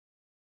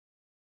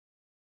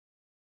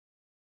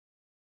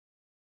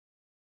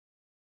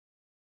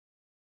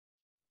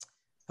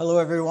Hello,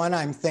 everyone.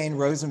 I'm Thane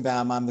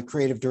Rosenbaum. I'm the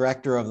creative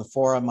director of the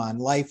Forum on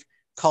Life,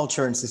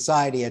 Culture, and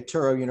Society at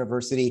Touro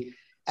University.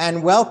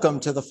 And welcome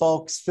to the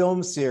FOLCS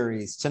film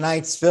series.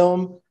 Tonight's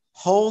film,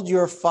 Hold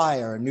Your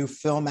Fire, a new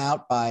film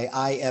out by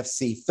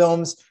IFC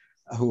Films,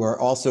 who are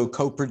also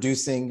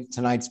co-producing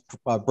tonight's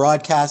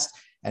broadcast.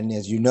 And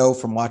as you know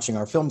from watching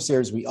our film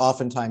series, we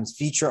oftentimes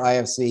feature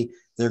IFC.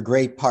 They're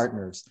great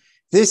partners.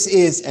 This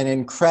is an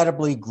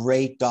incredibly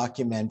great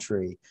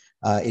documentary.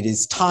 It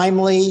is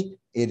timely,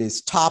 it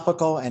is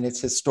topical, and it's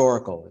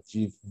historical.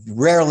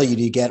 Rarely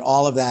do you get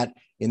all of that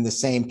in the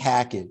same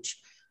package.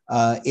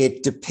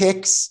 It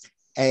depicts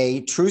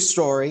a true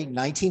story,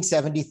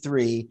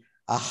 1973,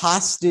 a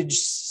hostage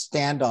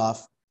standoff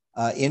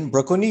in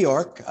Brooklyn, New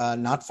York,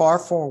 not far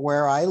from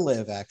where I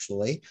live,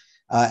 actually,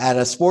 at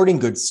a sporting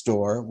goods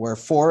store where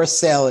four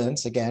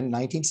assailants, again,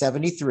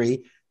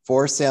 1973,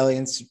 four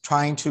assailants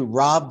trying to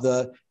rob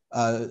the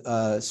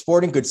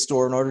sporting goods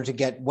store in order to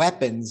get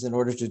weapons in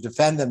order to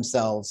defend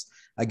themselves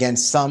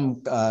against some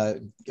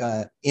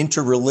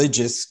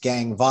interreligious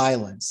gang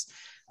violence.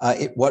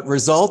 What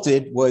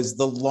resulted was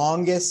the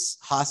longest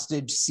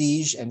hostage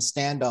siege and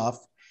standoff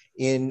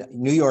in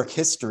New York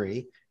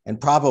history, and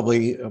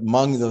probably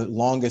among the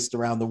longest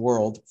around the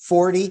world,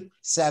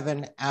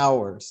 47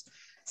 hours,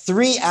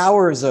 3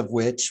 hours of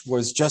which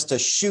was just a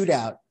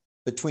shootout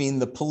between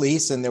the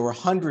police, and there were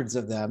hundreds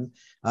of them,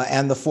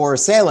 and the four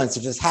assailants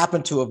that just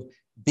happened to have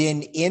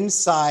been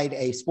inside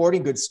a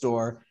sporting goods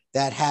store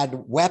that had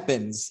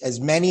weapons, as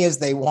many as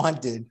they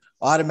wanted,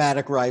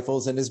 automatic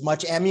rifles, and as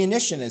much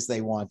ammunition as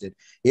they wanted.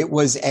 It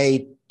was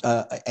a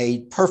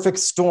perfect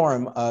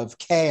storm of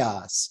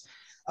chaos.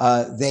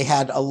 They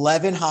had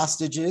 11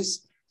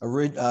 hostages,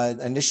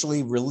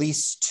 initially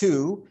released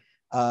two.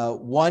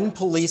 One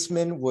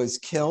policeman was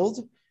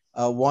killed.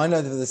 One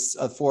of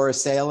the four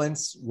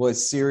assailants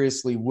was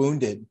seriously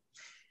wounded.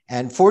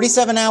 And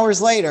 47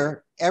 hours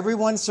later,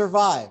 everyone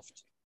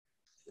survived.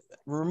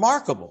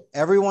 Remarkable.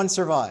 Everyone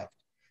survived.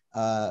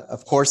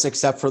 Of course,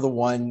 except for the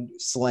one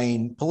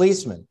slain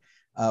policeman.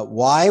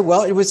 Why?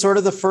 Well, it was sort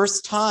of the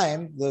first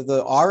time,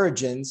 the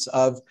origins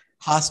of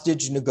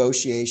hostage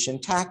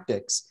negotiation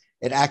tactics.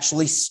 It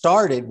actually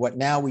started what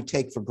now we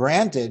take for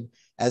granted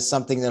as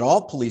something that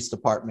all police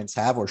departments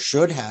have or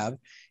should have,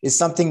 is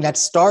something that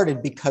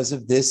started because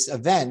of this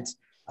event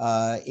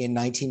in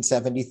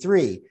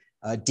 1973.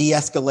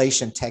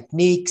 De-escalation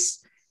techniques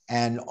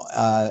and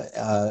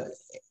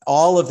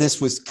all of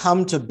this was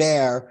come to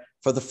bear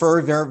for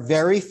the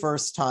very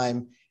first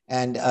time,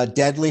 and a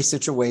deadly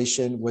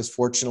situation was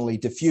fortunately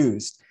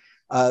diffused.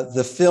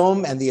 The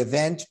film and the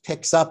event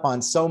picks up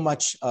on so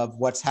much of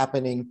what's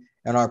happening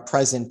in our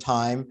present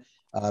time,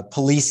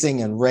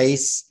 policing and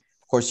race.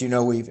 Of course, you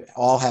know, we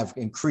all have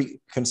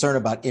concern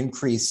about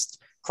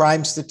increased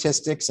crime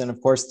statistics, and of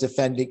course,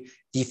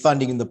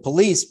 defunding the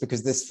police,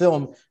 because this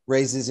film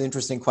raises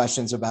interesting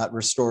questions about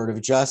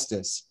restorative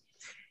justice.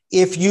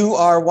 If you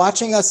are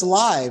watching us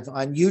live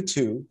on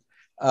YouTube,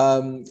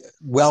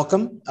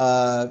 welcome.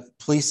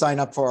 Please sign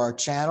up for our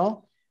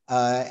channel,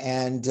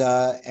 and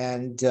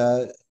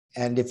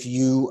if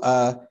you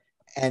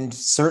and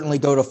certainly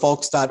go to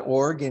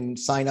folks.org and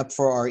sign up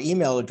for our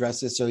email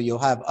addresses so you'll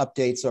have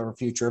updates on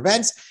future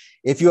events.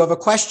 If you have a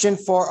question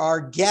for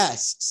our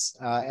guests,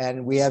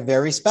 and we have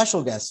very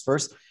special guests.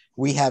 First,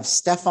 we have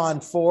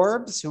Stefan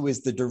Forbes, who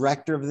is the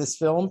director of this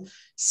film.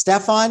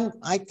 Stefan,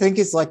 I think,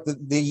 is like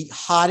the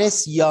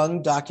hottest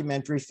young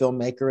documentary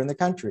filmmaker in the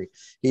country.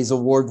 He's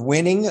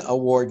award-winning,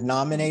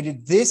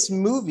 award-nominated. This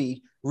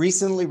movie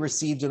recently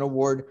received an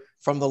award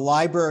from the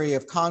Library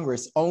of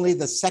Congress, only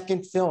the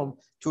second film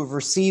to have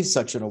received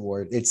such an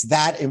award. It's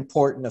that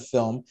important a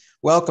film.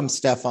 Welcome,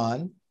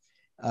 Stefan.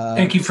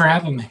 Thank you for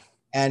having me.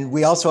 And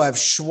we also have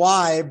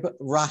Shu'aib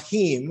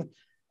Raheem.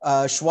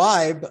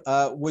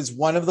 Shu'aib was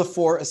one of the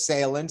four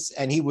assailants,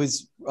 and he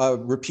was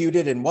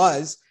reputed and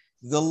was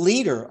the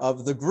leader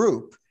of the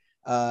group.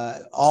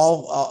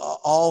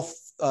 All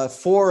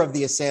four of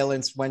the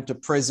assailants went to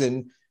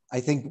prison.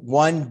 I think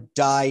one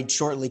died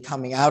shortly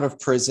coming out of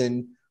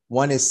prison.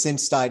 One has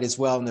since died as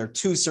well, and there are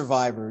two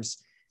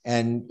survivors.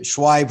 And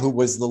Shu'aib, who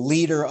was the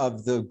leader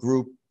of the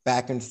group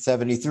back in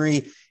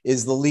 '73,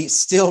 is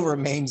still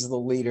remains the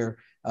leader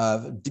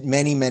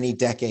many, many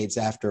decades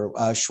after.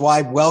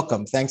 Shu'aib,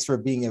 welcome. Thanks for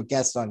being a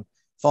guest on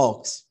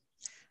FOLCS.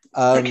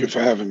 Thank you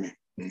for having me.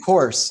 Of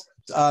course.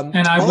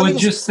 And I would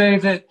just say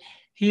that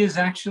he is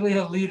actually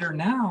a leader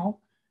now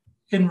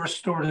in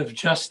restorative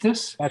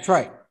justice. That's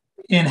right.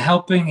 In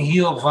helping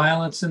heal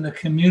violence in the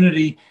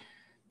community,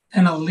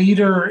 and a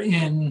leader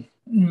in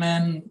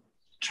men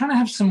trying to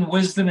have some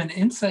wisdom and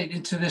insight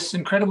into this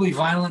incredibly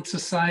violent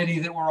society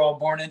that we're all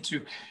born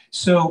into.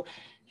 So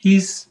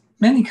he's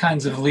many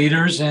kinds of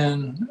leaders,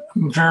 and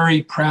I'm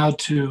very proud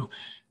to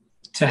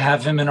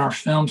have him in our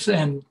films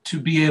and to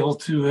be able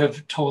to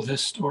have told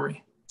his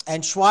story.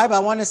 And Shu'aib, I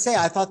want to say,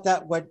 I thought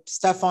that what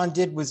Stefan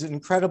did was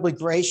incredibly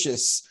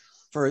gracious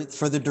for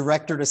the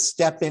director to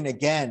step in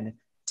again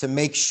to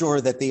make sure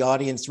that the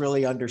audience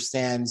really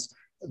understands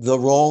the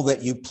role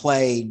that you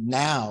play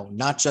now,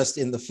 not just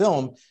in the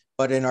film,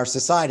 but in our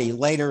society.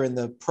 Later in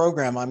the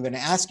program, I'm going to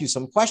ask you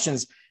some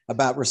questions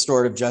about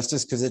restorative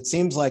justice, because it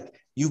seems like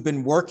you've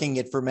been working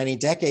it for many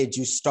decades.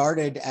 You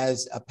started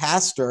as a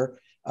pastor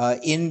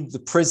in the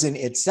prison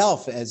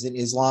itself as an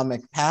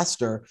Islamic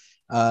pastor,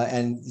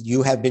 and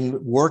you have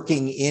been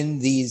working in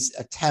these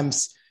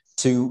attempts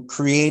to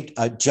create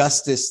a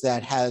justice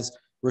that has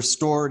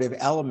restorative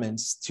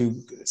elements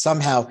to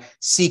somehow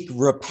seek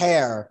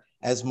repair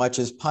as much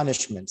as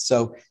punishment.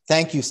 So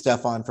thank you,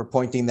 Stefan, for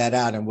pointing that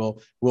out. And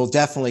we'll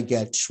definitely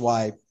get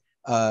Shu'aib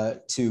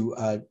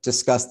to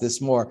discuss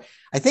this more.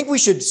 I think we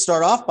should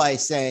start off by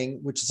saying,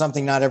 which is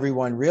something not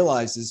everyone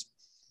realizes,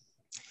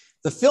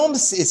 the film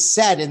is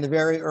set in the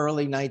very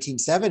early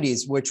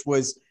 1970s, which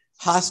was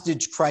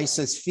hostage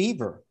crisis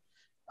fever.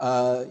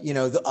 A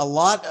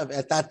lot of,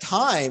 at that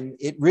time,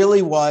 it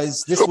really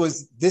was,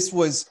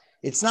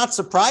 it's not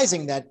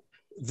surprising that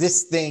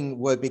this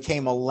thing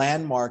became a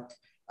landmark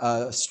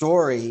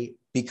story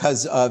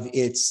because of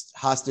its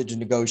hostage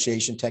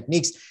negotiation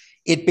techniques.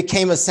 It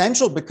became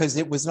essential because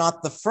it was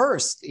not the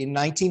first. In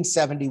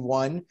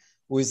 1971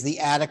 was the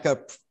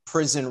Attica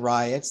prison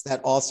riots that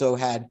also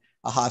had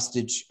a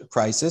hostage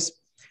crisis.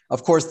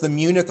 Of course, the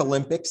Munich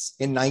Olympics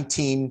in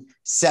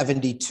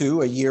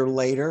 1972, a year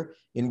later,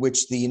 in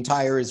which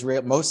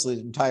mostly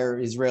the entire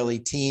Israeli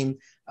team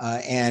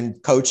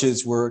and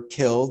coaches were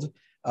killed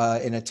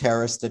in a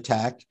terrorist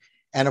attack.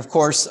 And of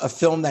course, a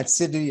film that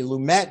Sidney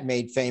Lumet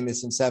made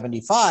famous in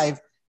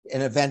 75,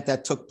 an event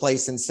that took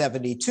place in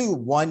 72,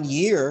 1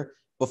 year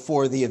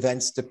before the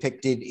events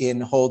depicted in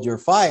Hold Your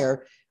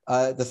Fire.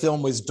 The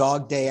film was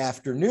Dog Day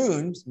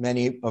Afternoon.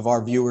 Many of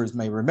our viewers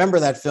may remember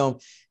that film.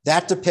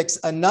 That depicts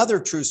another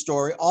true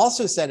story,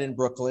 also set in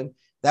Brooklyn.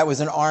 That was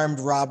an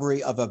armed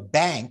robbery of a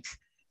bank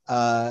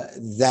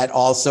that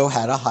also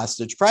had a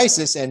hostage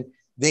crisis. And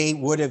they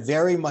would have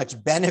very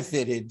much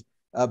benefited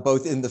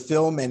both in the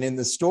film and in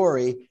the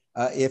story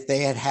if they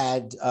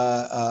had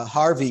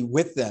Harvey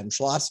with them,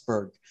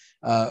 Schlossberg,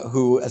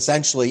 who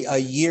essentially a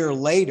year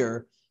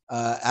later,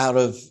 out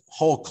of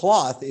whole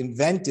cloth,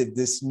 invented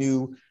this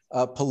new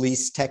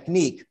police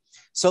technique.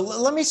 So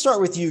let me start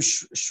with you,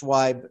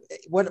 Shu'aib.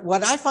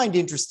 What I find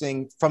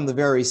interesting from the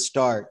very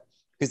start,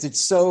 because it's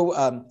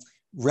so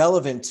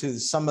relevant to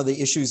some of the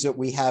issues that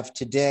we have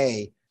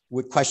today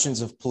with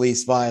questions of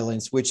police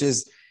violence, which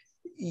is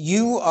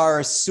you are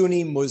a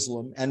Sunni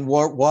Muslim and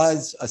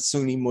was a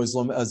Sunni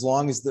Muslim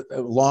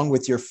along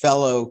with your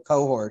fellow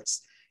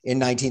cohorts in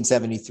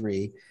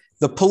 1973.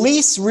 The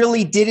police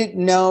really didn't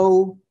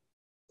know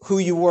who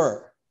you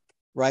were,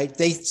 right?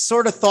 They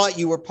sort of thought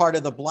you were part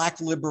of the Black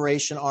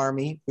Liberation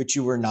Army, which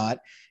you were not.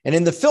 And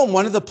in the film,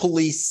 one of the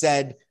police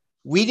said,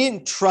 "We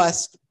didn't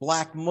trust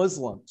Black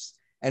Muslims."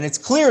 And it's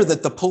clear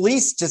that the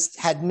police just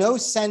had no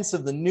sense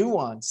of the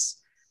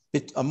nuance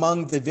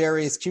among the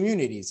various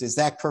communities. Is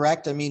that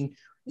correct? I mean,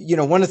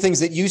 one of the things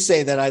that you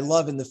say that I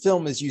love in the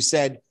film is you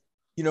said,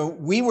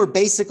 we were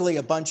basically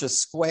a bunch of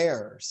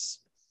squares,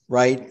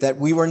 right? That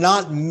we were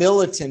not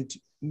militant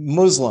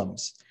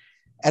Muslims.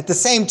 At the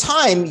same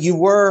time, you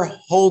were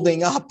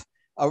holding up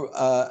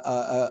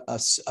a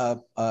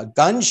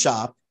gun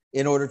shop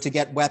in order to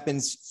get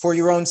weapons for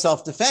your own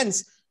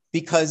self-defense,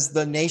 because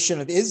the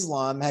Nation of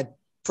Islam had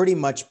pretty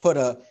much put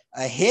a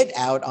hit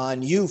out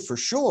on you for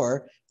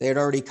sure. They had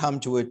already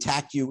come to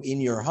attack you in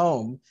your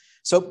home.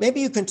 So maybe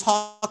you can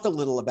talk a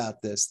little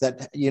about this,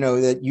 that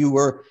you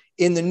were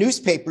in the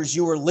newspapers,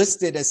 you were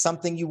listed as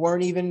something you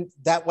weren't even,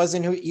 that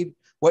wasn't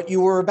what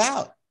you were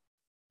about.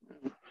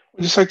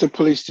 Just like the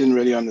police didn't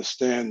really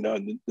understand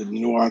the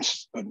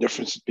nuance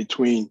difference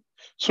between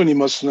Sunni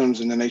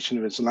Muslims and the Nation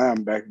of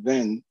Islam back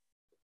then,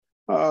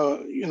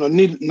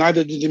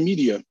 neither did the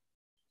media.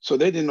 So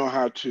they didn't know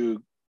how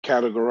to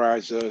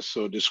categorize us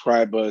or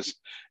describe us.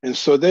 And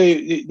so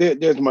they're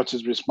as much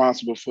as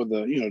responsible for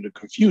the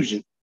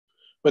confusion.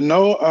 But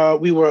no,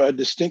 we were a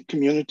distinct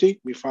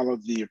community. We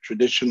followed the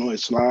traditional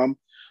Islam,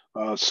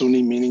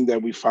 Sunni, meaning that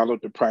we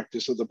followed the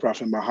practice of the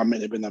Prophet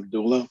Muhammad ibn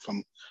Abdullah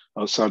from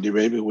Saudi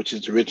Arabia, which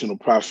is the original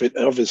prophet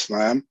of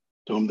Islam,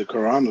 to whom the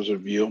Quran was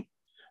revealed.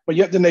 But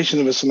yet the Nation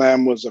of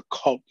Islam was a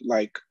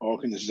cult-like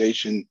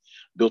organization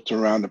built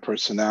around the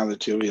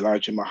personality of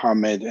Elijah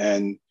Muhammad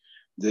and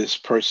this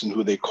person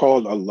who they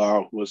called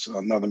Allah, who was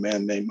another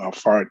man named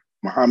Fard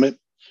Muhammad.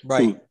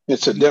 Right. Who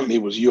incidentally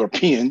was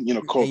European,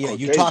 you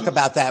talk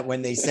about that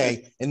when they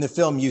say, in the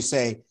film, you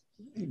say,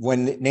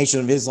 when the Nation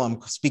of Islam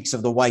speaks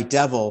of the white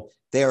devil,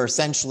 they are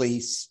essentially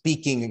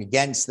speaking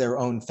against their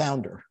own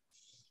founder.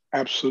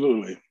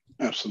 Absolutely.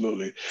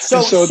 Absolutely.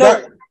 So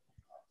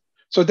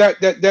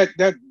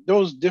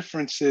those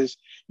differences,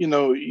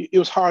 it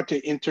was hard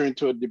to enter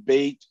into a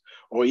debate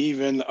or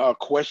even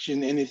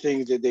question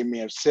anything that they may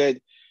have said.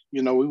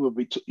 We would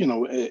be, we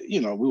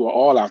were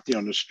all out there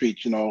on the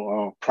street,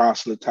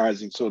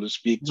 proselytizing, so to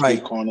speak, right.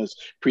 Street corners,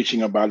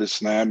 preaching about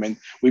Islam, and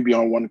we'd be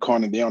on one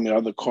corner, they on the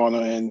other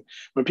corner. And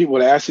when people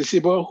would ask, they say,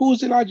 "Well,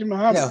 who's Elijah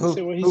Muhammad?"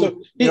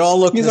 They all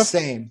look the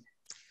same.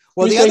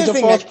 Well, the other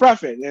thing, false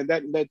prophet, and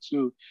that led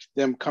to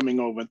them coming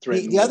over and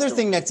threatening. The other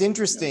thing that's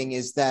interesting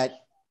is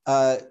that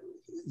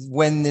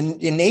when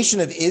the Nation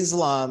of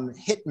Islam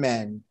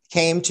hitmen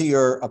came to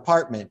your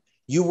apartment,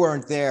 you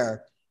weren't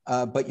there,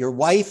 but your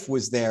wife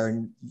was there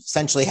and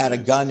essentially had a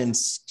gun and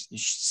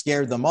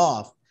scared them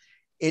off.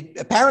 It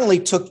apparently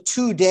took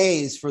 2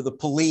 days for the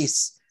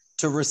police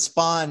to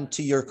respond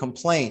to your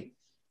complaint.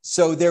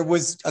 So there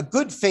was a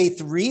good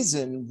faith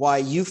reason why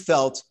you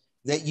felt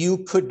that you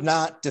could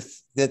not,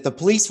 that the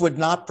police would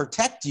not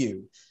protect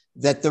you,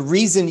 that the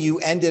reason you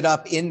ended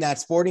up in that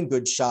sporting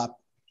goods shop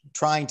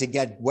trying to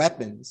get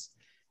weapons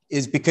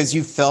is because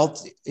you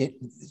felt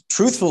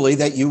truthfully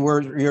that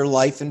your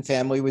life and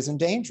family was in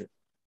danger.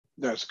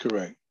 That's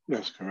correct.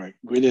 That's correct.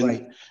 We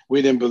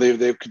didn't believe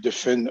they could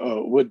defend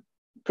or would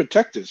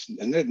protect us,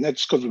 and not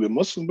just because we were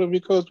Muslim, but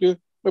because we're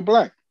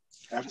Black,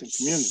 African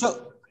community.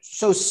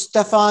 So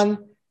Stefan,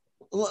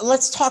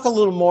 let's talk a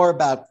little more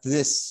about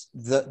this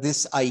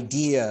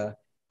idea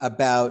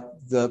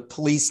about the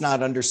police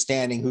not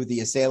understanding who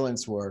the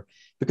assailants were,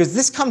 because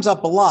this comes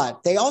up a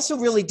lot. They also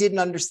really didn't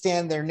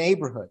understand their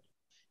neighborhood,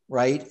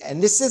 right?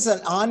 And this is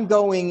an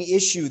ongoing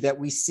issue that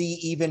we see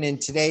even in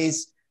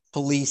today's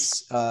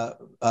police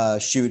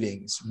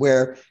shootings,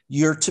 where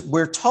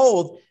we're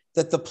told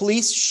that the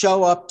police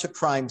show up to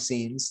crime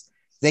scenes.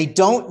 They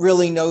don't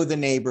really know the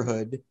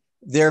neighborhood.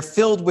 They're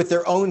filled with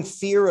their own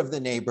fear of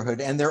the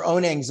neighborhood and their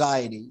own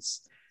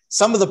anxieties.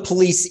 Some of the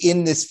police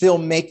in this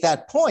film make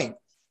that point,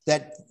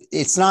 that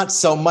it's not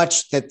so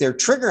much that they're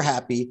trigger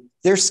happy,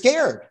 they're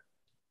scared.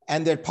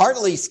 And they're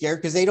partly scared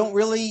because they don't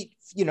really,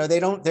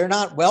 they're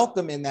not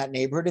welcome in that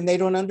neighborhood and they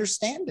don't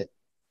understand it.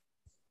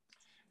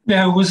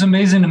 Yeah, it was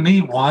amazing to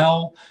me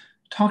while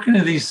talking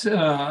to these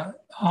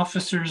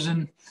officers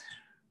and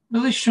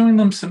really showing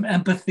them some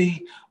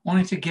empathy,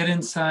 wanting to get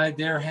inside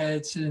their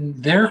heads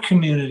and their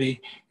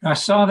community. I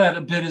saw that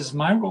a bit as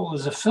my role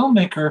as a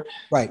filmmaker.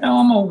 Right.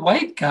 I'm a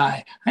white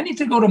guy. I need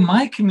to go to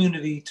my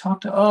community,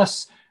 talk to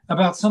us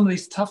about some of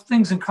these tough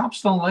things. And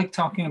cops don't like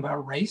talking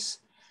about race.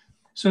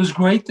 So it was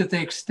great that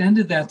they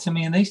extended that to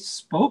me and they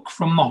spoke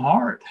from the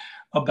heart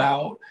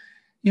about,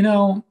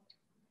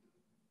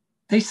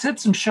 they said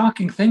some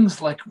shocking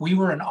things like we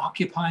were an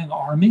occupying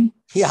army.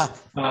 Yeah.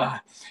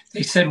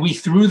 They said we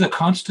threw the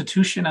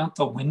Constitution out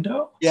the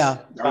window. Yeah.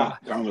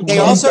 Down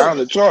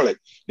the toilet.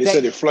 They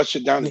said they flushed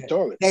it down the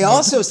toilet. They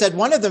also said,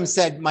 one of them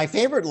said, my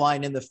favorite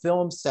line in the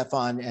film,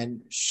 Stefan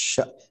and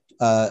Shu'aib,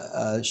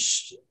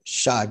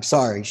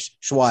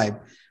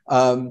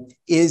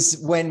 is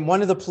when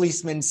one of the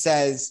policemen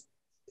says,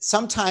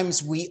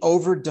 sometimes we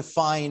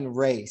over-define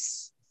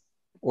race.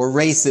 Or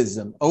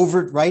racism,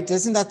 right?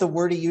 Isn't that the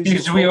word he uses?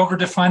 Because we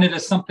over-define it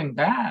as something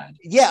bad.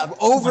 Yeah,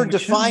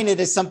 over-define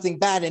it as something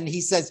bad. And he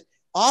says,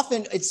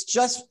 often it's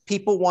just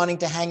people wanting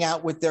to hang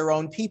out with their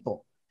own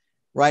people,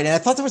 right? And I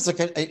thought there was like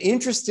an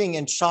interesting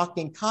and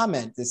shocking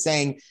comment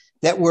saying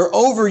that we're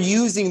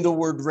overusing the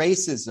word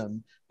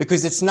racism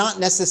because it's not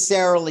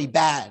necessarily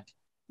bad.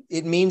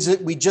 It means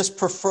that we just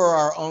prefer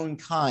our own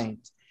kind.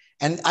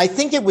 And I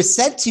think it was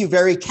said to you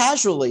very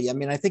casually. I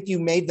mean, I think you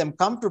made them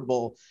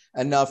comfortable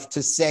enough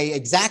to say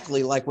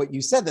exactly like what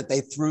you said, that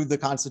they threw the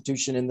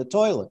Constitution in the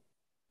toilet.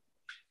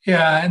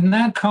 Yeah, and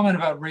that comment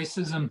about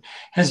racism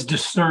has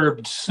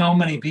disturbed so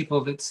many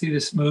people that see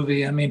this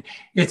movie. I mean,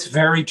 it's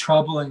very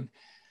troubling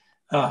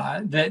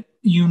that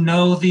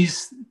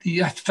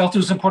I felt it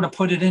was important to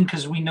put it in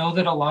because we know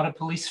that a lot of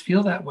police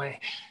feel that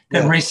way,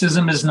 that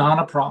racism is not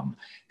a problem,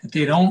 that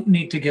they don't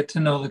need to get to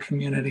know the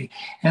community.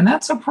 And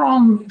that's a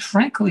problem,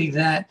 frankly,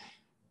 that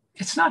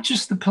it's not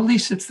just the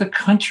police, it's the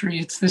country,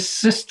 it's the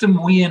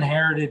system we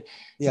inherited.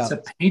 Yeah. It's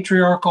a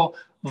patriarchal,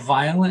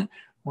 violent,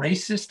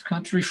 racist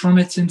country from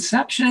its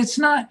inception. It's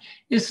not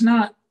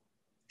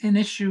an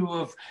issue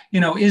of,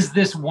 is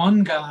this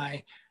one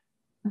guy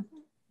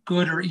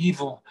good or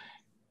evil?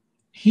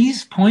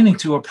 He's pointing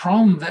to a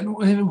problem that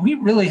we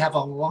really have a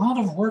lot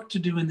of work to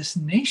do in this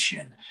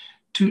nation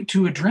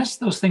to address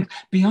those things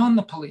beyond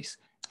the police,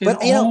 in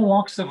all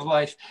walks of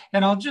life.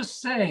 And I'll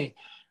just say,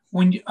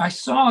 I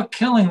saw a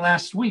killing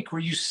last week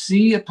where you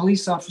see a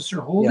police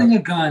officer holding a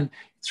gun.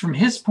 It's from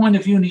his point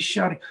of view, and he's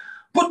shouting,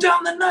 "Put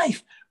down the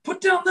knife! Put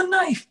down the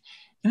knife!"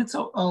 And it's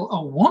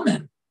a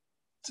woman.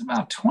 It's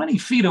about 20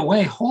 feet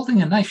away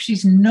holding a knife.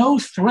 She's no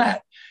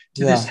threat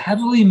to this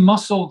heavily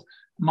muscled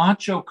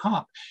macho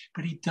cop,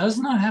 but he does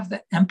not have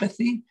the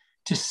empathy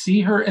to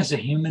see her as a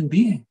human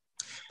being.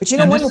 But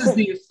this is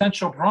the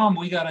essential problem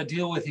we got to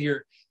deal with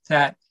here,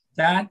 that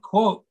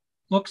quote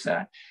looks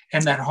at,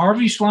 and that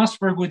Harvey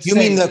Schlossberg would say. You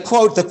mean the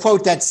quote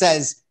that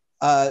says,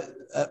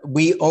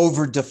 we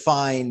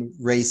over-define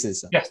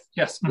racism. Yes.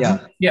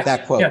 Mm-hmm. Yeah.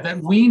 That quote. Yeah,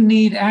 that we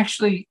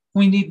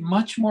need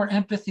much more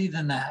empathy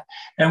than that.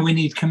 And we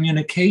need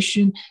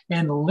communication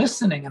and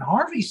listening. And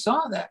Harvey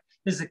saw that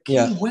as a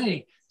key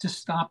way to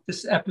stop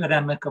this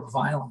epidemic of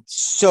violence.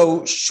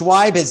 So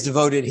Shu'aib has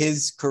devoted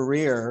his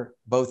career,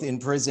 both in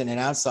prison and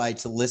outside,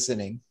 to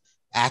listening,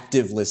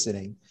 active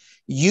listening.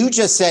 you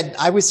just said,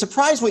 I was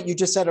surprised what you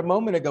just said a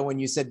moment ago when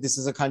you said this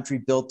is a country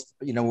built,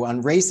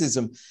 on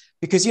racism,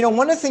 because,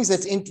 one of the things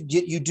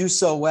you do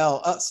so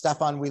well,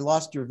 Stefan, we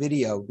lost your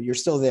video, but you're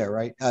still there,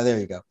 right? There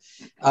you go.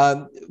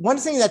 One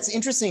thing that's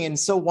interesting and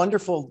so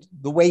wonderful,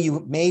 the way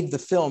you made the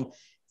film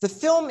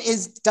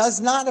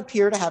does not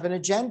appear to have an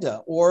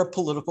agenda or a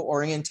political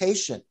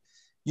orientation.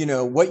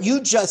 What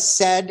you just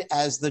said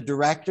as the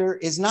director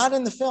is not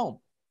in the film.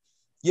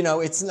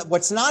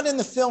 What's not in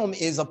the film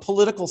is a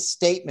political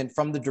statement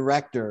from the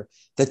director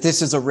that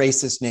this is a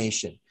racist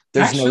nation.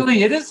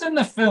 It is in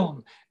the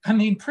film. I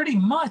mean, pretty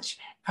much.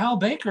 Al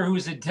Baker, who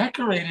is a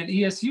decorated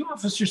ESU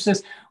officer,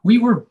 says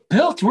we're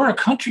a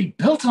country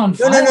built on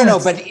violence. No.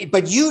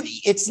 But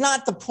it's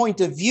not the point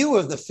of view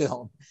of the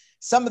film.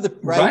 Some of the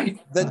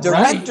the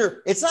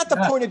director. It's not the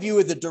point of view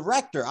of the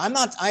director.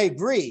 I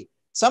agree.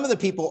 Some of the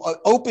people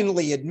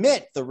openly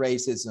admit the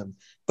racism,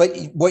 but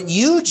what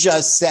you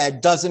just said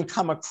doesn't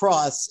come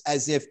across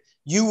as if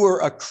you were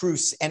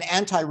an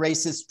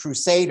anti-racist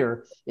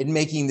crusader in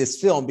making this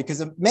film,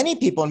 because many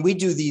people, and we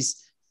do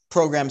these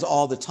programs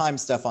all the time,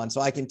 Stefan, so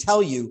I can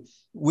tell you,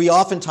 we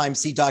oftentimes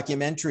see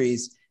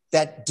documentaries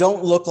that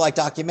don't look like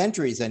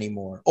documentaries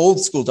anymore, old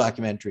school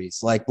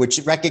documentaries, which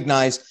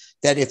recognize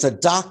that it's a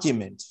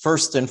document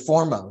first and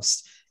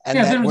foremost. And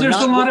there's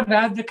a lot of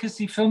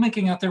advocacy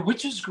filmmaking out there,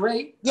 which is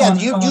great. Yeah,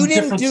 you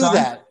didn't do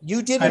that.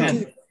 You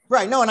didn't.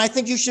 Right. No, and I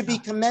think you should be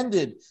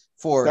commended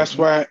for it.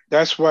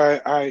 That's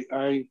why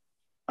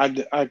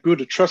I grew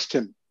to trust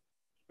him,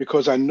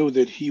 because I knew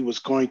that he was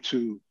going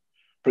to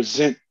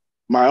present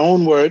my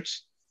own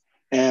words.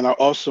 And I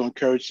also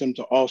encouraged him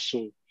to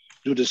also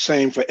do the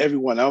same for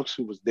everyone else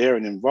who was there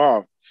and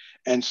involved.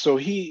 And so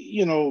he,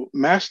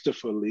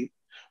 masterfully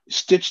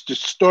stitched the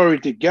story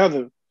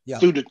together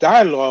through the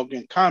dialogue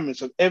and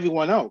comments of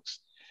everyone else.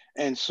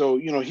 And so,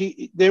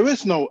 there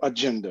is no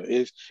agenda.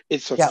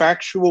 It's a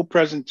factual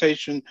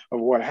presentation of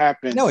what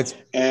happened. No,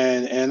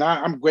 and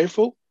I'm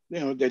grateful,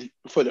 that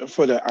for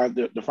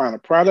the final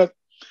product.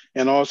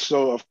 And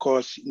also, of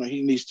course,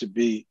 he needs to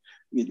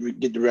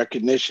get the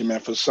recognition, man,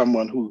 for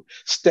someone who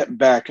stepped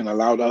back and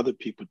allowed other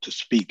people to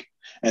speak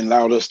and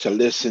allowed us to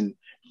listen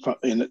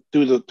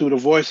through the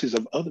voices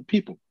of other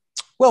people.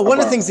 Well, one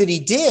of the things that he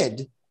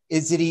did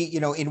is that he,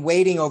 in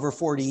waiting over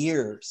 40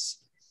 years,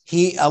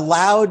 he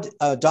allowed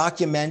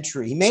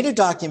he made a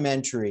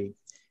documentary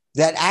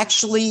that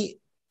actually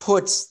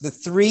puts the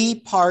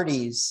three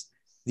parties,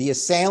 the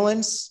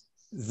assailants,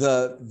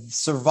 the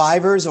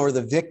survivors or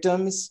the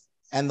victims,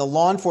 and the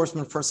law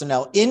enforcement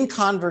personnel in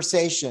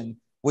conversation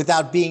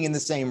without being in the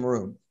same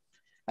room.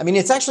 I mean,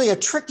 it's actually a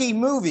tricky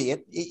movie.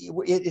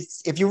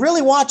 It's if you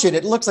really watch it,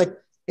 it looks like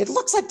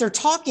they're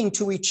talking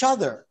to each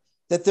other,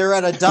 that they're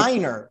at a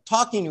diner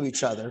talking to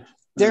each other.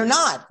 They're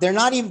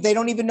not even, they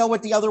don't even know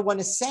what the other one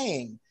is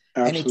saying.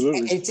 Absolutely.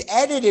 And it's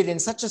edited in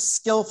such a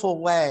skillful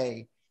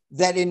way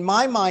that in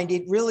my mind,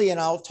 it really, and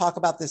I'll talk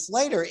about this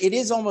later, it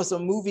is almost a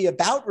movie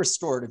about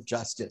restorative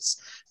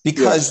justice,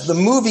 because the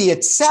movie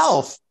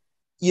itself,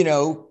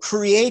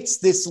 creates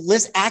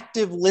this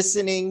active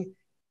listening,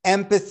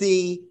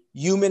 empathy,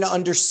 human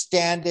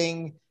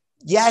understanding.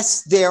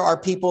 Yes, there are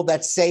people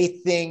that say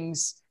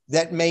things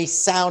that may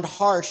sound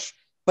harsh,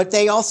 but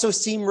they also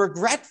seem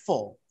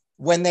regretful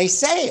when they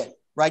say it,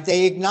 right?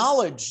 They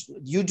acknowledge,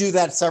 you do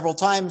that several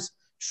times,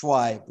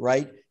 Shu'aib,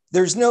 right?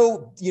 There's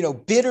no,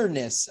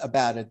 bitterness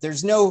about it.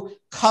 There's no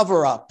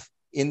cover up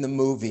in the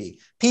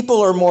movie.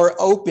 People are more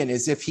open,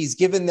 as if he's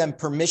given them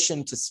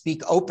permission to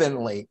speak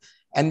openly.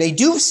 And they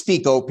do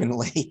speak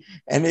openly,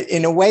 and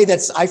in a way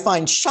that's, I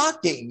find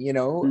shocking,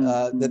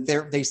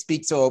 that they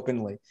speak so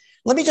openly.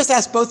 Let me just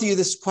ask both of you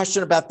this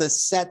question about the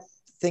set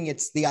thing.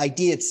 It's the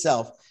idea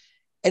itself.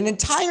 An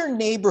entire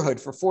neighborhood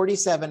for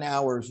 47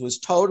 hours was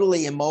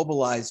totally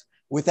immobilized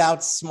without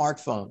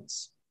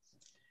smartphones.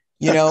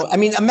 I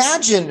mean,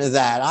 imagine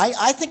that.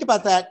 I think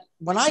about that.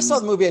 When I saw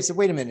the movie, I said,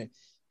 wait a minute.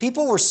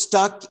 People were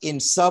stuck in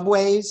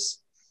subways,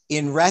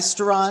 in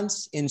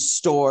restaurants, in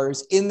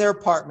stores, in their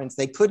apartments.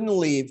 They couldn't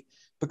leave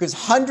because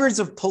hundreds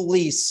of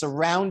police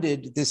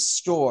surrounded this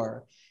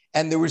store.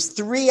 And there was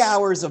 3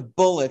 hours of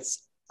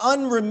bullets,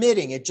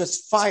 unremitting. It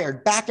just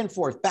fired back and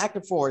forth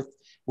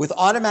with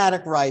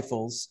automatic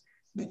rifles,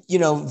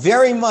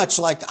 very much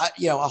like,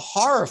 a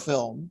horror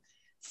film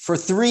for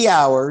 3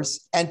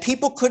 hours. And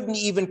people couldn't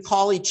even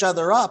call each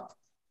other up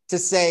to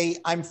say,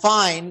 I'm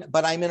fine,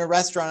 but I'm in a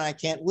restaurant and I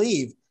can't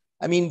leave.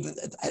 I mean,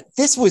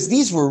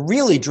 these were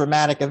really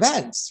dramatic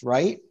events,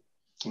 right?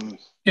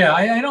 Yeah,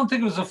 I don't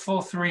think it was a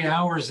full 3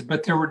 hours,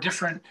 but there were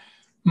different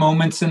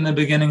moments in the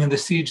beginning of the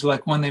siege,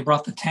 like when they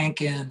brought the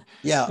tank in.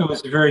 Yeah, it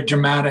was very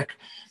dramatic.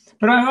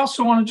 But I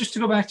also wanted just to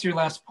go back to your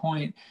last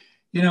point.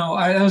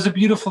 That was a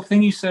beautiful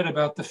thing you said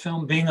about the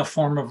film being a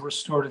form of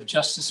restorative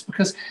justice,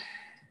 because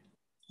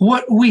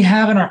what we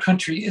have in our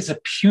country is a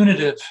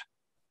punitive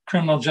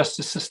criminal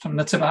justice system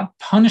that's about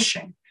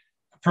punishing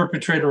a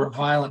perpetrator of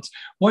violence.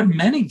 What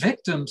many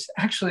victims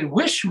actually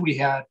wish we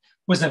had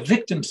was a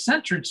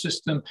victim-centered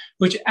system,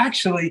 which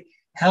actually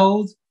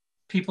held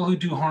people who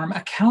do harm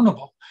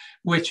accountable,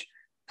 which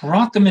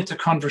brought them into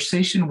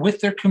conversation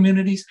with their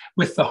communities,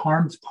 with the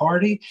harmed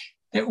party,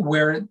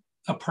 where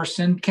a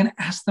person can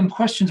ask them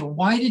questions.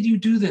 Why did you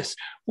do this?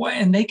 Why?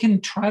 And they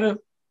can try to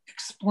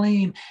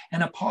explain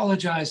and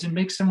apologize and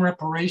make some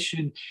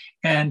reparation.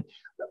 And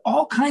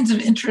all kinds of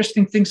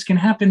interesting things can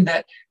happen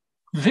that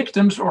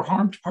victims or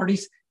harmed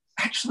parties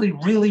actually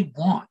really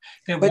want.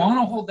 They want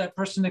to hold that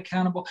person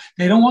accountable.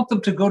 They don't want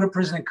them to go to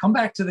prison and come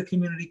back to the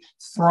community,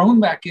 thrown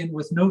back in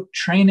with no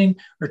training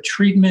or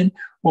treatment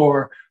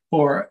or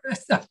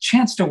a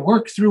chance to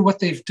work through what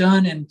they've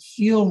done and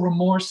feel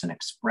remorse and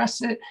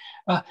express it.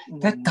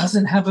 That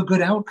doesn't have a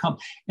good outcome.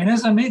 And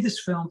as I made this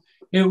film,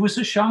 it was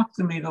a shock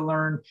to me to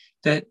learn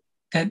that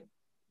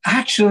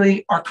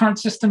actually our current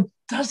system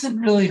doesn't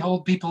really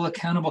hold people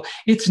accountable.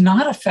 It's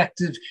not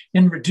effective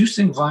in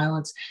reducing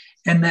violence.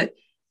 And that,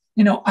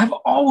 I've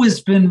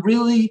always been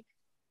really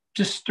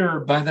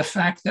disturbed by the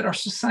fact that our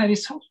society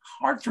is so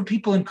hard for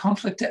people in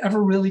conflict to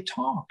ever really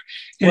talk.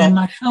 And in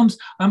my films,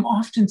 I'm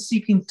often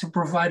seeking to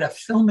provide a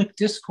filmic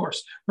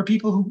discourse where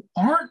people who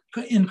aren't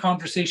in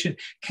conversation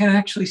can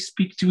actually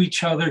speak to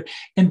each other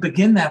and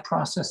begin that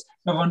process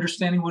of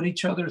understanding what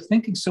each other are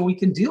thinking so we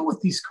can deal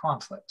with these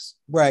conflicts.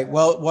 Right.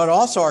 Well, what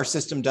also our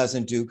system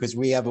doesn't do, because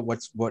we have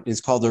what is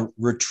called a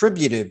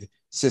retributive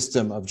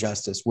system of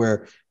justice,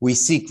 where we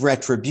seek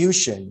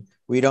retribution.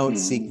 We don't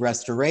seek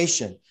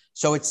restoration.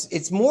 So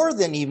it's more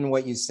than even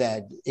what you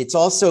said. It's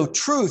also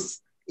truth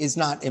is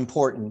not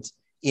important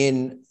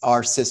in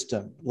our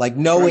system, like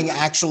knowing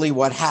actually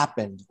what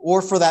happened,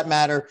 or for that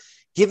matter,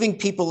 giving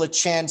people a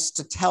chance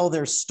to tell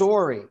their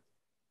story,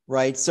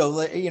 right?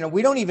 So,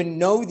 we don't even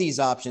know these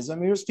options. I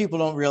mean, most people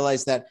don't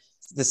realize that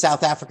the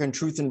South African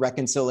Truth and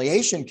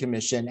Reconciliation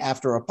Commission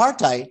after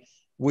apartheid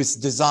was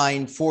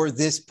designed for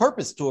this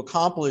purpose, to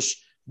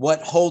accomplish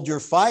what Hold Your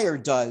Fire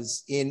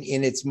does in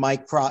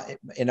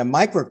a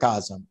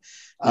microcosm.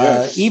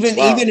 Even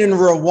in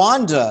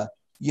Rwanda,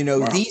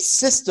 these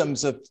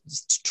systems of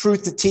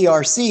truth to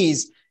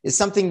TRCs is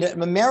something that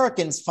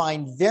Americans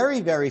find very,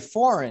 very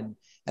foreign.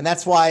 And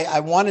that's why I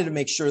wanted to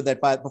make sure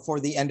that before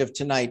the end of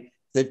tonight,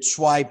 that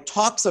Shu'aib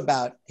talks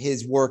about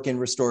his work in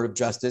restorative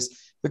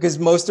justice, because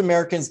most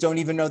Americans don't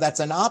even know that's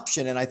an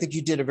option. And I think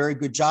you did a very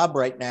good job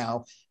right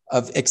now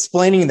of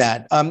explaining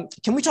that.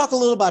 Can we talk a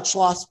little about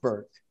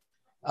Schlossberg?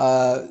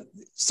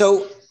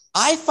 So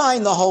I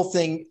find the whole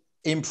thing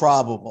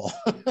improbable.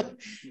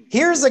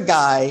 Here's a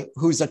guy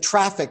who's a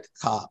traffic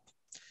cop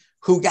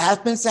who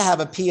happens to have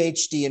a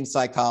PhD in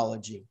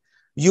psychology.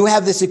 You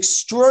have this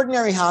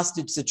extraordinary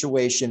hostage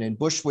situation in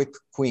Bushwick,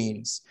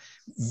 Queens,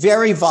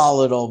 very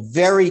volatile,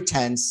 very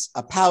tense,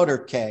 a powder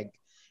keg.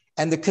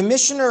 And the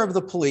commissioner of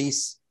the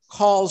police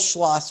calls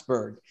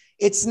Schlossberg.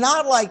 It's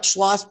not like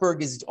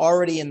Schlossberg is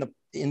already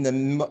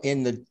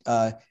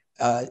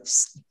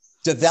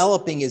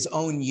developing his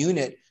own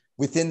unit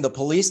within the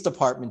police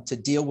department to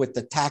deal with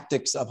the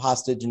tactics of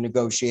hostage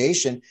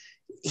negotiation.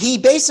 He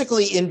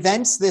basically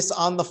invents this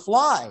on the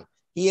fly.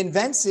 He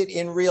invents it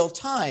in real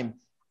time.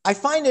 I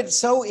find it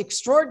so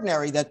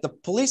extraordinary that the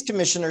police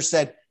commissioner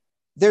said,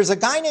 there's a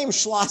guy named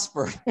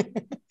Schlossberg,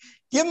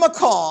 give him a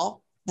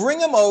call,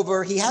 bring him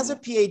over. He has a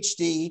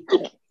PhD,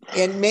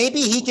 and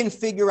maybe he can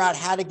figure out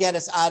how to get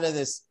us out of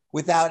this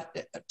without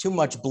too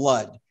much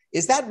blood.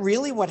 Is that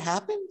really what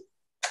happened?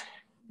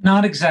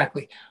 Not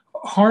exactly.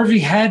 Harvey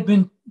had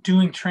been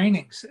doing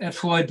trainings at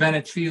Floyd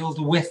Bennett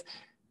Field with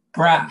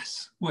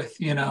brass, with,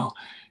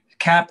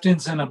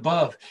 captains and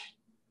above.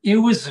 It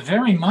was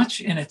very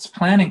much in its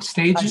planning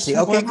stages.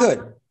 Okay,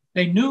 good.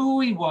 They knew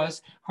who he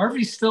was.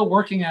 Harvey's still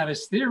working out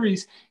his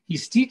theories.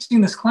 He's teaching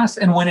this class.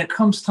 And when it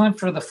comes time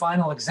for the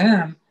final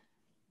exam,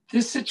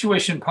 this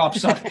situation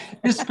pops up.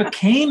 This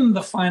became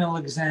the final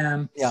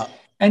exam. Yeah.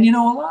 And,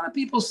 a lot of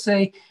people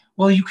say,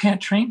 well, you can't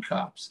train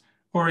cops,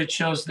 or it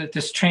shows that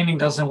this training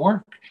doesn't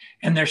work,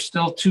 and they're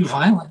still too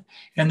violent,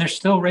 and they're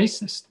still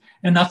racist,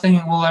 and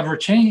nothing will ever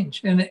change.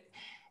 And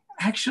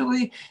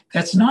actually,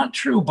 that's not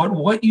true. But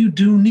what you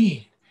do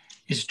need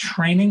is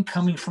training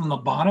coming from the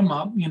bottom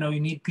up. You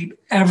need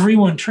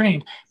everyone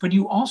trained, but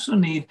you also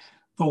need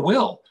the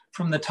will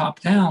from the top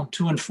down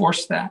to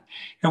enforce that.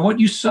 And what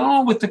you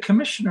saw with the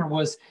commissioner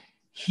was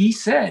he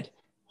said,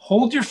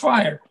 hold your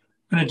fire.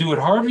 I'm going to do it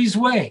Harvey's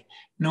way.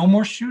 No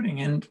more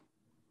shooting. And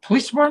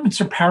police departments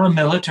are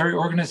paramilitary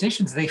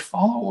organizations. They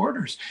follow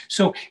orders.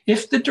 So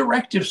if the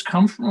directives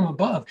come from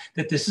above,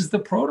 that this is the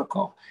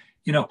protocol,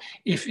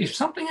 if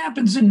something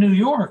happens in New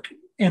York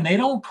and they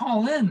don't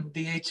call in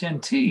the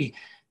HNT,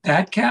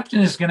 that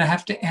captain is going to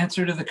have to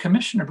answer to the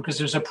commissioner, because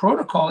there's a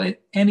protocol in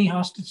any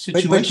hostage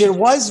situation. But there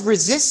was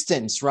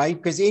resistance, right?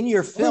 Because in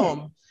your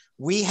film,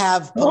 we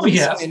have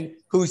policemen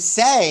who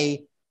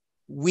say,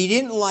 we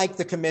didn't like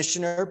the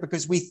commissioner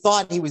because we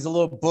thought he was a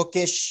little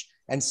bookish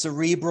and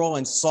cerebral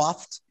and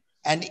soft.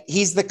 And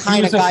he's the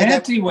kind of guy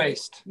panty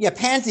waist. Yeah,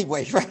 panty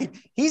waist, right?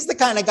 He's the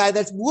kind of guy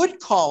that would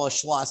call a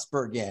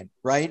Schlossberg in,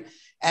 right?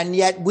 And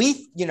yet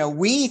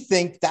we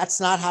think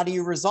that's not how do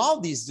you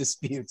resolve these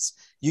disputes.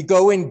 You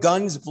go in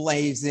guns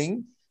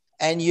blazing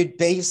and you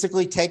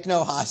basically take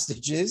no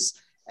hostages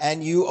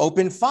and you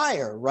open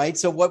fire, right?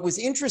 So what was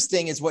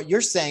interesting is what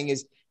you're saying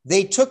is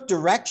they took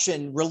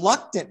direction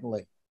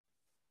reluctantly.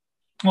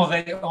 Well,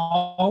 they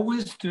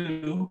always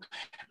do,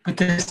 but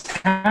this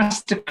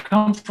has to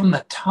come from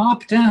the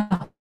top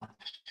down.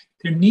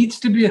 There needs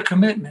to be a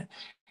commitment.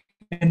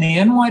 And the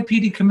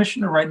NYPD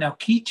commissioner right now,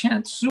 Keith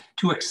Chan-Soo,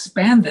 to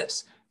expand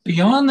this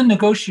beyond the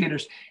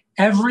negotiators.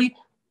 Every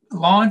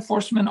law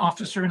enforcement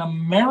officer in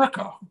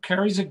America who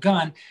carries a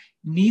gun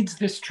needs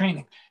this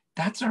training.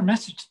 That's our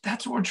message.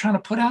 That's what we're trying to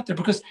put out there,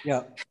 because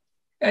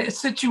a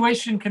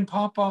situation can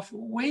pop off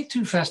way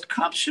too fast.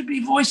 Cops should be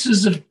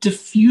voices of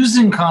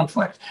diffusing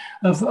conflict,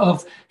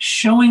 of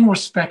showing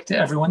respect to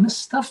everyone. The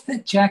stuff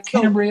that Jack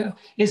Cambria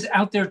is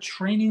out there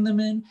training them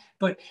in,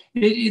 but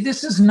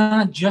this is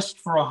not just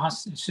for a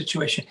hostage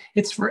situation.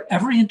 It's for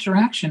every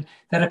interaction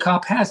that a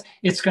cop has.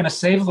 It's going to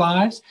save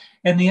lives.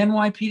 And the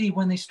NYPD,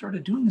 when they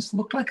started doing this,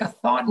 looked like a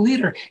thought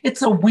leader.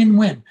 It's a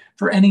win-win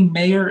for any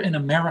mayor in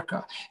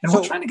America. And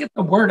we're trying to get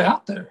the word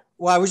out there.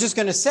 Well, I was just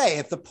going to say,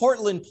 if the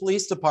Portland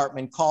Police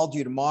Department called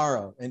you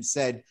tomorrow and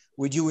said,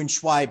 would you and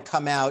Shu'aib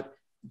come out,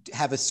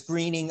 have a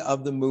screening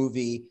of the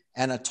movie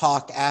and a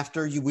talk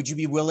after, would you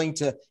be willing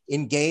to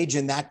engage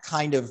in that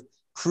kind of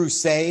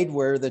crusade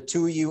where the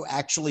two of you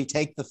actually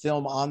take the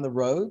film on the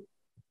road?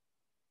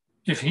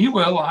 If he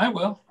will, I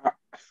will.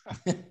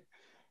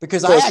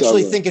 Because I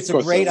actually think it's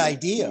a great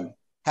idea.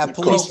 Have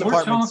police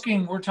departments.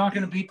 We're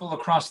talking to people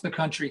across the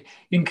country.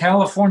 In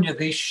California,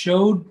 they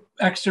showed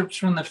excerpts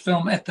from the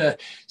film at the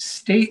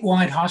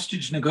statewide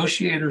hostage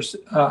negotiators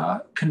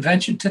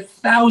convention to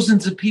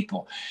thousands of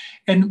people.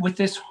 And with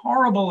this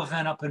horrible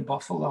event up in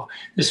Buffalo,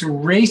 this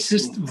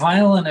racist,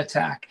 violent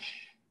attack,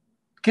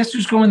 guess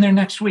who's going there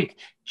next week?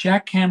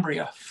 Jack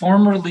Cambria,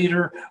 former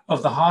leader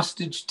of the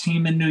hostage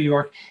team in New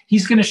York.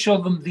 He's going to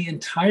show them the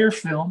entire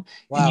film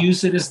and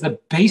use it as the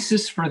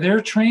basis for their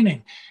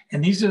training.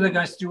 And these are the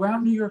guys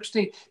throughout New York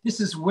State. This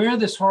is where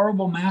this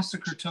horrible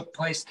massacre took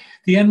place.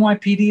 The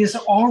NYPD is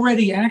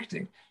already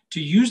acting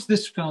to use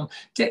this film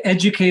to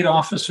educate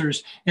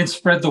officers and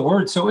spread the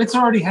word. So it's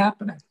already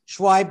happening.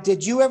 Shu'aib,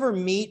 did you ever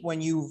meet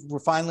when you were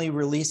finally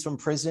released from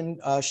prison,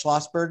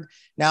 Schlossberg?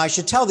 Now, I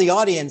should tell the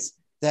audience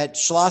that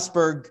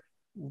Schlossberg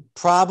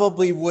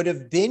probably would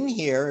have been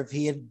here if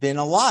he had been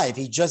alive.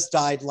 He just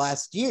died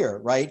last year,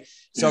 right?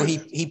 So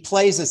he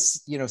plays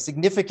a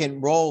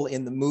significant role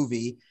in the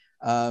movie.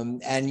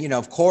 And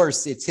of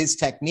course, it's his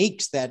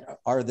techniques that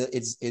are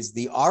is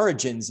the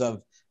origins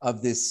of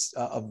this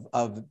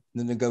of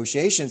the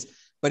negotiations.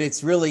 But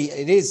it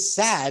is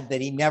sad that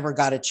he never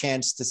got a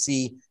chance to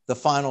see the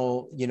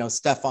final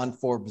Stefan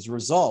Forbes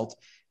result.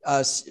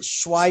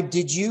 Shu'aib,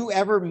 did you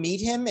ever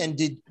meet him? And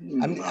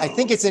I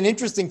think it's an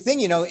interesting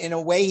thing, in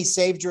a way he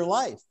saved your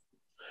life.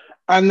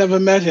 I never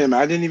met him.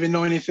 I didn't even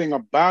know anything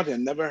about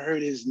him. Never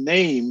heard his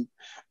name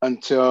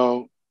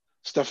until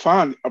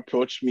Stefan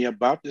approached me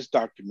about this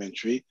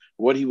documentary,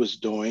 what he was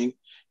doing.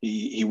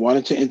 He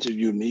wanted to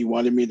interview me. He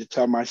wanted me to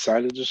tell my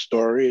side of the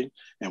story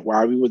and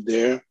why we were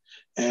there.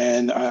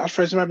 And I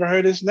first time I ever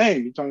heard his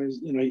name. He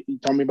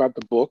told me about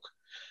the book.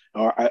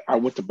 I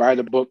went to buy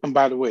the book. And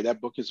by the way, that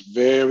book is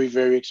very,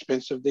 very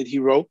expensive that he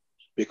wrote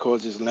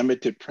because it's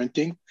limited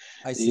printing.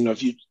 I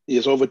see.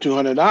 It's over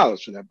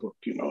 $200 for that book,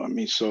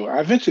 So I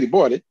eventually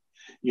bought it,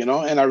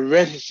 and I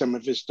read some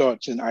of his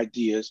thoughts and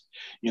ideas,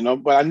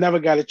 but I never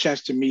got a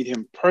chance to meet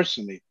him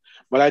personally.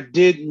 But I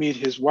did meet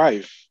his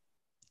wife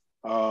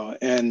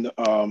and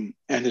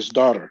his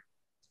daughter.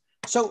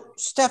 So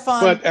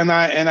Stefan, and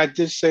I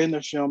did say in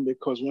the film,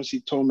 because once he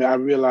told me, I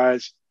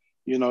realized,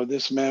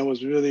 this man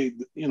was really,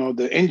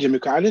 the engine,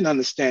 because I didn't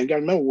understand. You got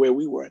to remember where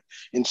we were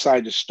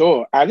inside the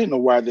store. I didn't know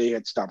why they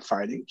had stopped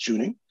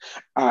shooting.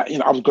 I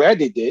was glad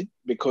they did,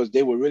 because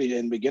they were really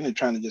in the beginning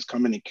trying to just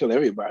come in and kill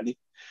everybody.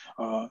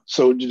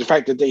 So the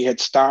fact that they had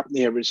stopped,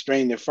 they had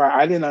restrained their fire.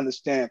 I didn't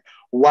understand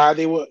why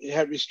they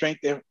had restraint.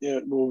 They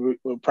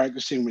were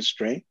practicing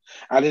restraint.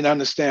 I didn't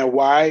understand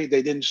why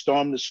they didn't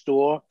storm the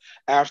store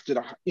after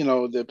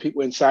the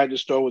people inside the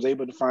store was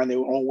able to find their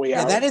own way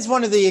out. That is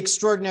one of the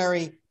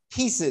extraordinary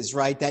pieces,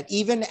 right? That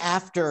even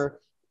after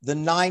the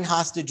 9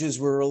 hostages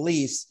were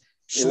released,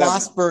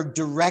 Schlossberg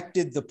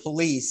directed the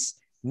police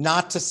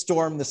not to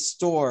storm the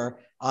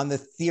store on the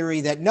theory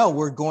that, no,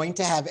 we're going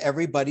to have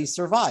everybody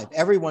survive.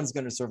 Everyone's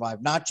going to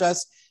survive, not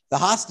just the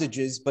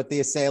hostages, but the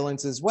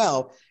assailants as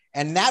well.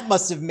 And that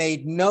must have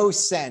made no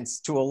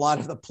sense to a lot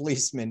of the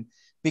policemen,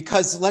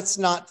 because let's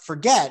not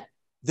forget,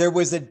 there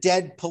was a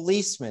dead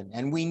policeman.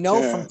 And we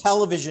know from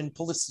television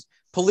police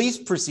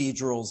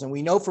procedurals, and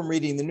we know from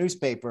reading the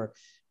newspaper,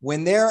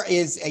 when there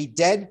is a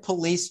dead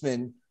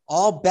policeman,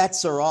 all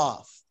bets are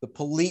off.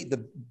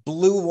 The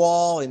blue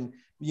wall and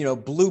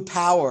blue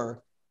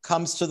power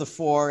comes to the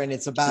fore, and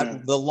it's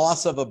about the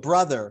loss of a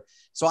brother.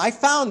 So I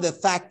found the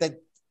fact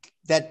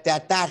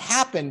that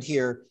happened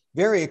here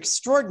very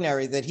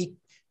extraordinary.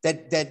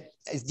 That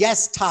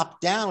yes,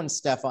 top down,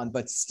 Stefan,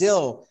 but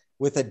still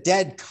with a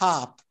dead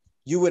cop,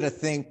 you would have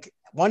think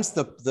once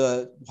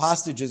the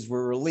hostages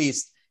were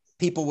released,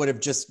 people would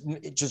have just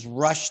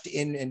rushed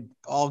in and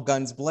all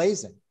guns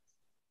blazing.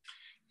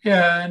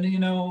 Yeah, and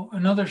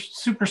another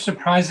super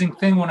surprising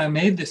thing when I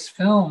made this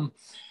film,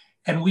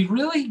 and we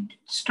really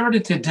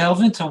started to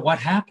delve into what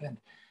happened,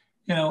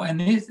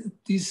 and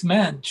these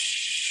men,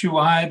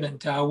 Shu'aib and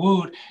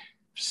Dawood,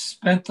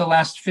 spent the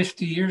last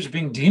 50 years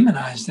being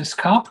demonized as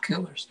cop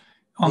killers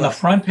on the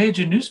front page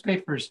of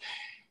newspapers.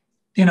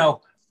 I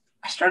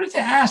started to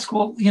ask,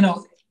 well,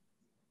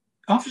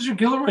 Officer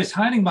Gilroy's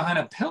hiding behind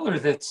a pillar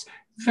that's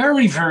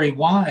very, very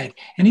wide,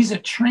 and he's a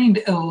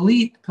trained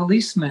elite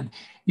policeman,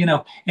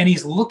 and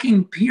he's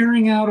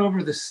peering out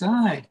over the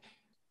side.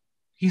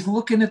 He's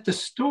looking at the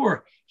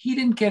store. He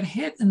didn't get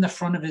hit in the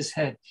front of his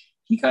head.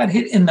 He got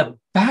hit in the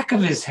back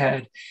of his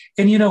head.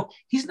 And,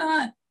 he's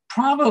not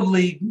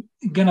probably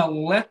going to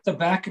let the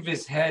back of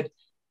his head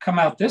come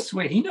out this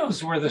way. He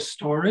knows where the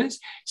store is.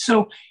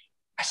 So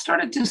I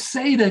started to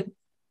say to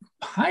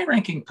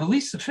high-ranking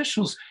police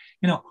officials,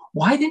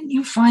 why didn't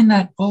you find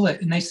that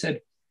bullet? And they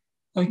said,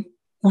 oh,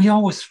 we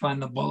always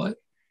find the bullet.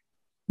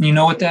 You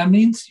know what that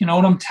means? You know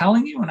what I'm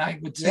telling you? And I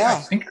would say, I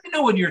think I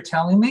know what you're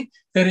telling me,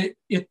 that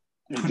it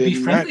could be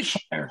friendly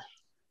fire.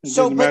 It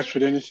didn't match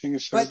with anything.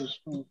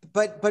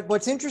 But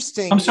what's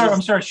interesting. I'm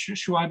sorry,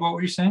 Shu'aib, what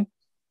were you saying?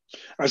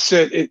 I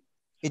said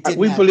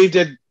we believe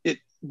that it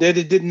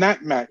did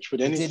not match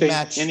with anything,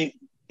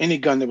 any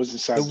gun that was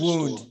inside the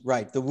wound, store.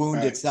 Right? The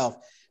wound itself.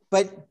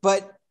 But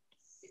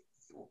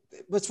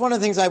it's one of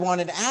the things I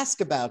wanted to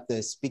ask about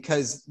this,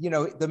 because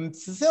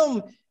the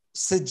film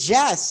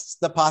suggests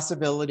the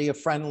possibility of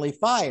friendly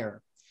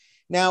fire.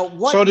 Now,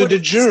 so did the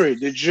jury?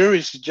 The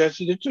jury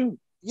suggested it too.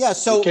 Yeah,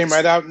 so they came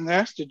right out and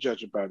asked the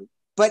judge about it.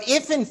 But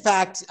if in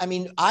fact,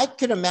 I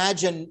could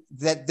imagine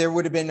that there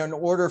would have been an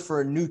order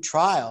for a new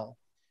trial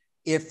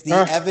if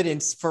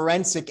the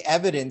forensic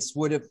evidence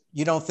would have.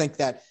 You don't think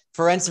that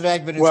forensic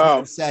evidence would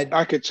have said?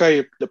 I could tell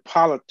you the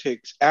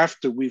politics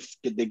after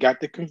they got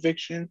the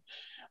conviction.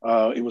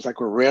 It was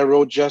like a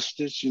railroad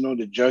justice.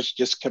 The judge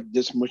just kept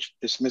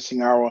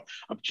dismissing our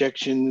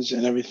objections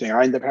and everything.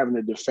 I ended up having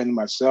to defend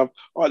myself.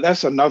 Oh,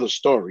 that's another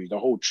story, the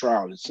whole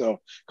trial itself,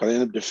 because I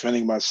ended up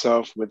defending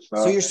myself with...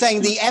 so you're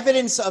saying the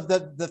evidence of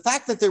the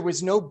fact that there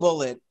was no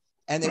bullet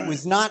and it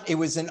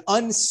was an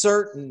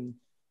uncertain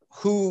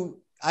who...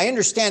 I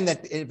understand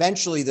that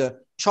eventually the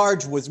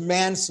charge was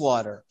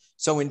manslaughter.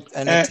 So and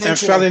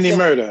felony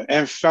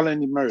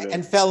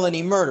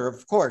murder,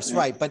 of course,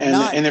 right? But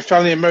in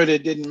felony murder,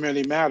 it didn't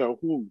really matter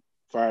who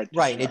fired.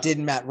 Right, it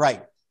didn't matter.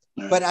 Right,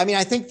 but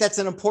I think that's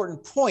an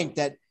important point,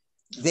 that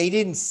they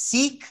didn't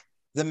seek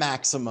the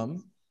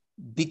maximum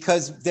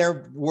because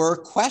there were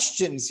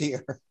questions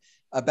here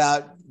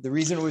about the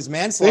reason it was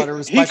manslaughter.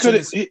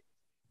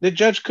 The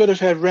judge could have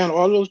had ran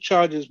all those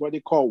charges, what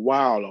they call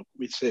wild, or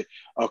we say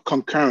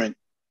concurrent.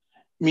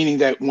 Meaning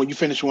that when you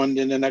finish one,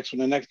 then the next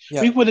one, the next.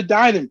 Yeah. We would have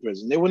died in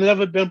prison. They would have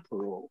never been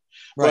paroled.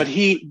 Right. But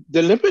he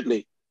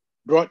deliberately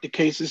brought the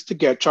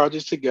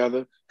charges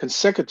together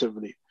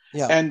consecutively.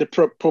 Yeah. And the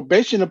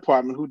probation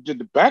department, who did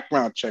the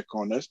background check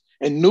on us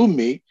and knew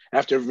me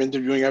after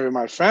interviewing every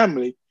my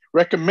family,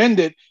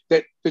 recommended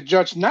that the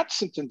judge not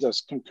sentence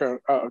us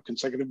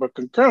consecutively, but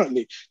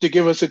concurrently, to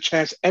give us a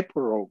chance at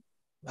parole.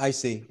 I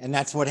see. And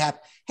that's what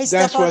happened. Hey,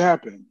 that's what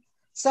happened.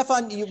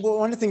 Stefan,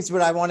 one of the things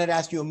that I wanted to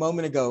ask you a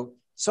moment ago.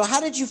 So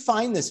how did you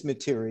find this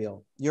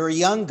material? You're a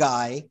young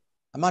guy.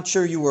 I'm not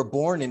sure you were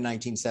born in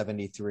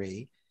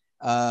 1973.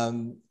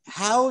 Shu'aib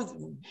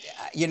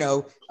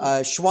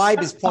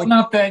is pointing. I'm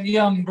not that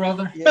young,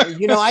 brother.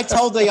 I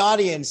told the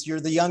audience you're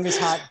the youngest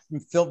hot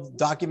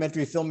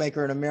documentary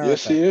filmmaker in America.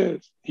 Yes, he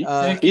is. He's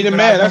the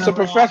man. That's a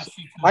professor.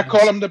 I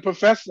call him the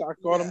professor.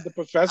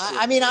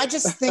 I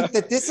just think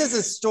that this is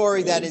a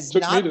story that is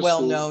not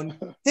well known.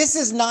 This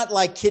is not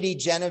like Kitty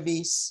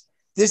Genovese.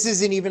 This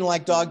isn't even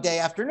like Dog Day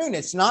Afternoon.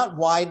 It's not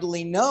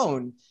widely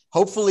known.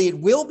 Hopefully it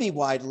will be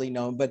widely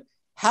known. But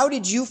how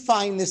did you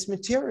find this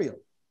material?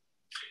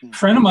 A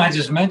friend of mine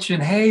just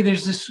mentioned, hey,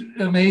 there's this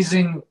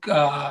amazing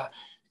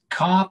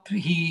cop.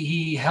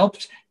 He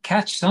helped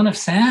catch Son of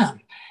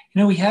Sam.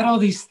 We had all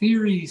these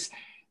theories,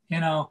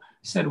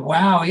 said,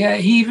 wow, yeah,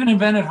 he even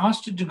invented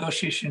hostage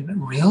negotiation.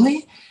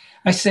 Really?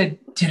 I said,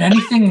 did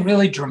anything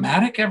really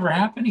dramatic ever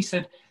happen? He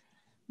said,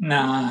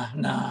 nah.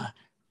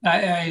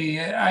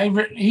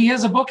 He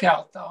has a book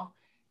out though.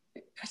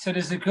 I said,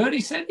 is it good?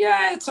 He said,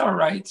 yeah, it's all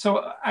right.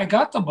 So I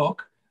got the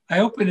book. I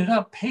opened it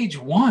up, page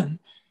 1,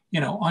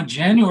 on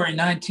January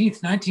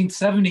 19th,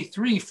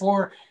 1973,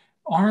 4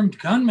 armed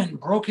gunmen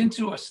broke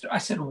into a store. I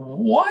said,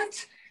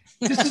 what?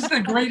 This is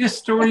the greatest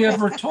story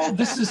ever told.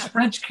 This is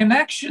French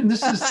Connection.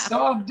 This is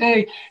Dog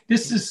Day.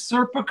 This is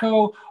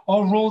Serpico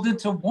all rolled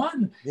into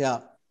one.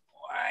 Yeah.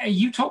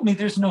 You told me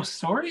there's no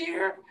story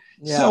here.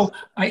 Yeah. So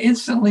I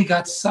instantly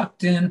got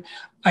sucked in.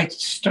 I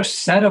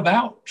set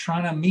about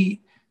trying to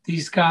meet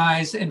these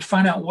guys and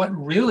find out what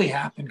really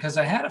happened, because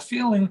I had a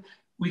feeling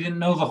we didn't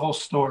know the whole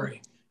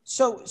story.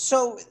 So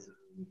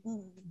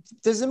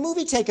does the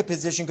movie take a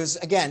position? Because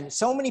again,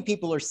 so many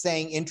people are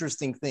saying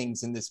interesting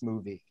things in this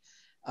movie.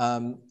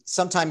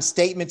 Sometimes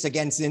statements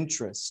against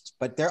interest,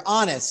 but they're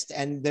honest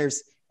and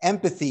there's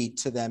empathy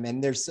to them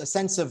and there's a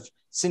sense of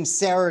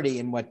sincerity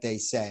in what they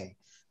say.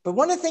 But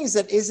one of the things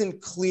that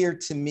isn't clear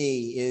to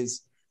me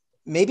is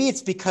maybe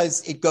it's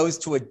because it goes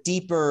to a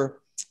deeper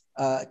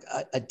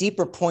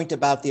point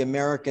about the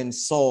American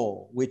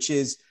soul, which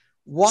is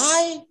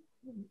why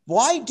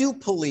do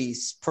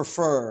police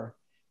prefer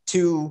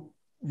to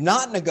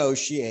not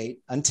negotiate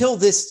until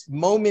this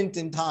moment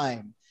in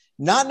time,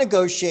 not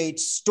negotiate,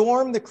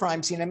 storm the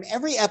crime scene? I mean,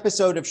 every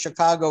episode of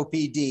Chicago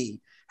PD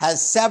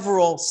has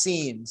several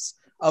scenes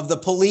of the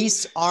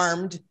police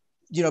armed,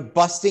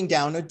 busting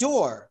down a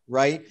door,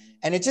 right?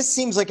 And it just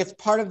seems like it's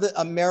part of the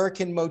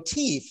American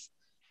motif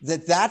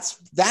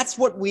that's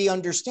what we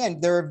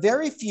understand. There are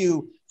very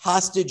few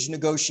hostage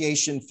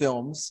negotiation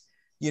films,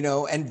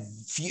 and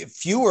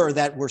fewer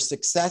that were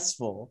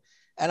successful.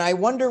 And I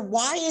wonder,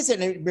 why is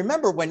it? And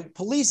remember, when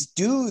police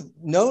do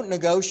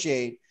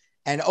negotiate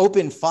and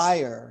open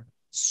fire,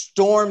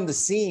 storm the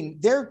scene,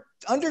 they're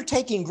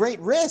undertaking great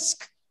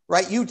risk,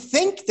 right? You'd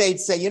think they'd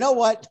say, you know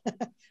what?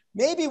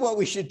 Maybe what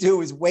we should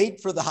do is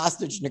wait for the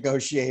hostage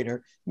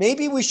negotiator.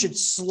 Maybe we should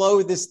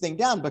slow this thing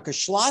down, because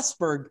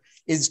Schlossberg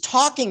is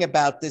talking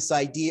about this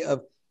idea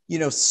of,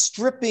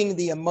 stripping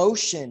the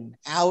emotion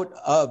out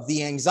of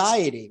the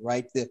anxiety,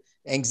 right? The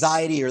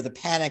anxiety or the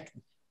panic,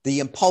 the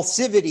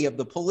impulsivity of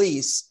the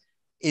police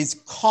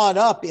is caught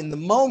up in the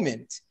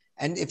moment.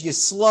 And if you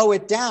slow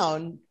it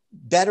down,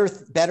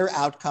 better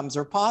outcomes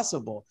are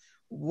possible.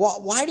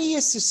 Why do you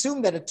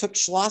assume that it took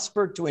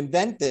Schlossberg to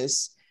invent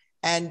this?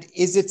 And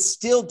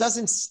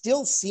doesn't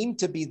still seem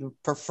to be the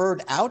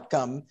preferred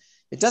outcome?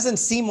 It doesn't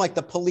seem like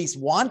the police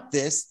want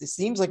this. It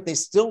seems like they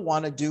still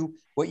want to do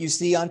what you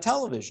see on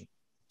television,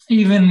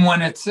 even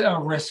when it's a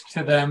risk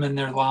to them and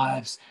their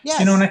lives.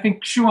 Yes. And I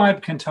think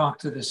Shu'aib can talk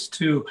to this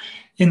too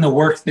in the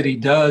work that he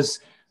does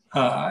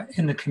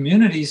in the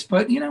communities.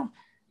 But,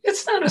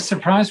 it's not a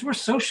surprise. We're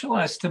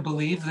socialized to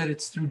believe that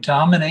it's through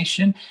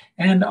domination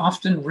and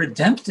often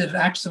redemptive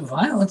acts of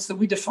violence that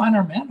we define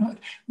our manhood.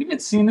 We've been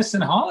seeing this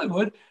in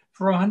Hollywood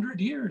for 100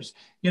 years.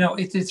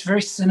 It's very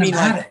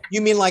cinematic.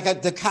 You mean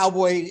like the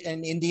cowboy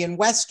and Indian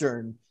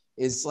Western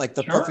is like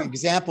the perfect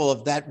example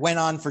of that, went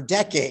on for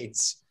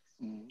decades.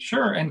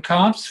 Sure. And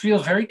cops feel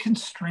very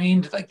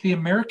constrained. Like, the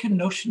American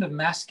notion of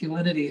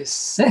masculinity is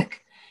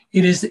sick.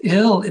 It is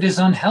ill. It is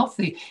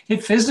unhealthy.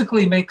 It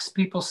physically makes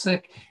people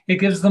sick. It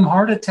gives them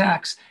heart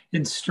attacks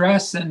and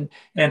stress and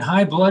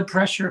high blood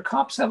pressure.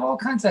 Cops have all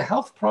kinds of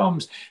health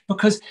problems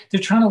because they're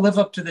trying to live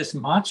up to this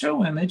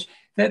macho image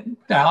that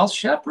Al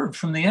Shepard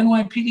from the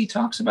NYPD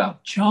talks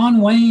about. John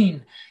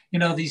Wayne,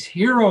 these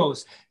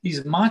heroes,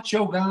 these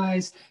macho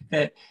guys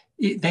that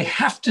they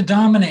have to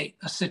dominate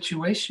a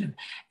situation.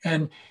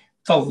 And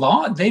the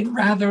law, they'd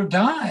rather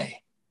die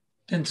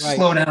than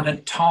slow down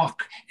and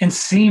talk and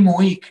seem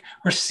weak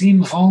or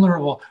seem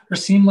vulnerable or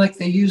seem like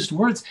they used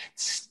words.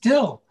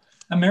 Still,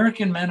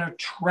 American men are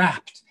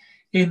trapped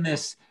in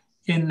this,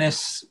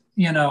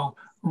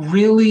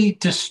 really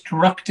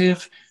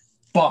destructive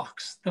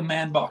box, the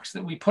man box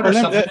that we put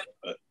ourselves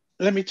in.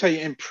 Let me tell you,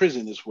 in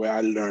prison is where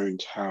I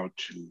learned how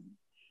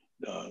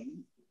to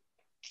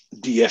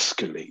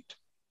de-escalate.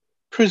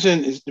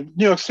 Prison is New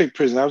York State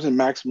prison. I was in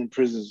maximum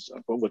prisons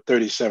for over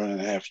 37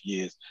 and a half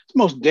years. It's the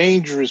most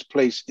dangerous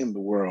place in the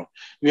world.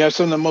 You have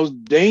some of the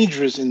most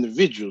dangerous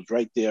individuals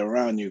right there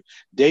around you,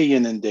 day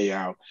in and day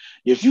out.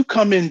 If you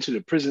come into the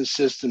prison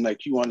system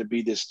like you want to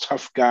be this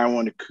tough guy,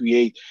 want to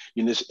create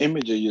this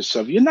image of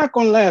yourself, you're not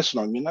going to last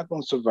long. You're not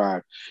going to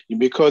survive,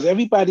 because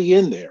everybody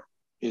in there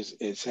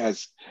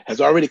has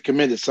already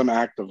committed some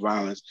act of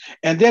violence,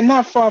 and they're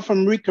not far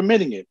from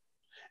recommitting it.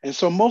 And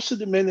so most of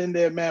the men in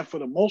there, man, for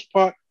the most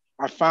part,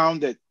 I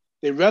found that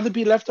they'd rather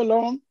be left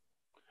alone.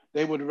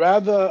 They would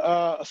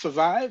rather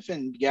survive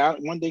and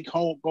one day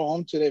go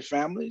home to their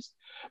families.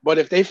 But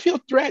if they feel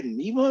threatened,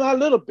 even a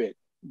little bit,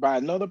 by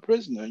another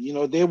prisoner,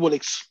 they will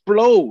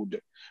explode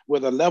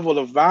with a level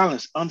of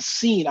violence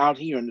unseen out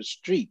here in the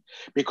street,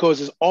 because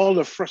it's all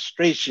the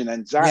frustration,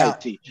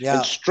 anxiety,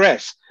 and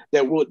stress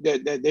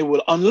that they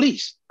will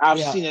unleash. I've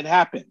seen it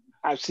happen.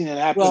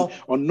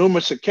 On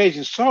numerous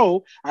occasions.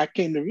 So I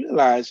came to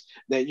realize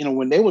that,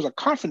 when there was a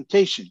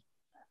confrontation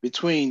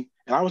between,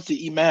 and I was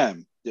the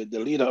imam, the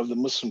leader of the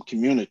Muslim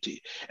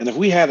community, and if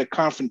we had a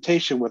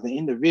confrontation with an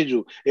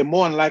individual, it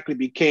more than likely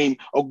became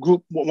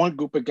one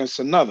group against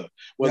another,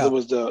 whether it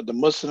was the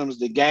Muslims,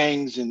 the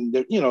gangs,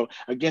 and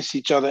against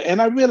each other.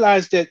 And I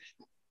realized that,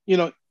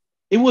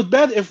 it was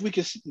better if we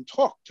could sit and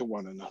talk to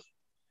one another.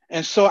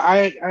 And so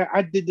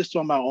I did this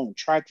on my own,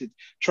 try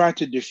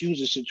to diffuse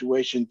the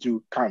situation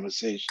through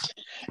conversation.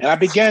 And I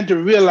began to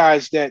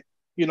realize that,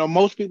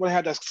 most people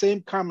had the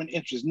same common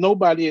interest.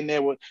 Nobody in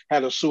there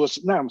had a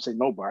suicide. No, I'm saying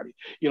nobody.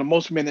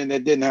 Most men in there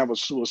didn't have a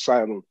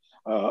suicidal,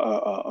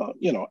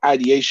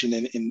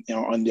 ideation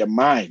on their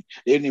mind.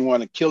 They didn't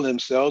want to kill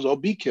themselves or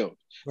be killed.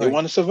 Right. They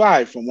want to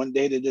survive from one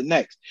day to the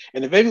next.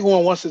 And if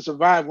everyone wants to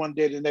survive one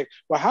day to the next,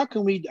 well, how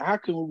can we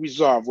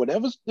resolve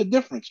whatever the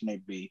difference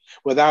may be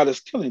without us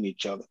killing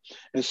each other?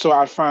 And so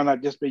I found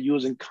I've just been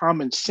using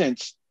common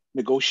sense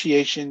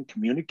negotiation,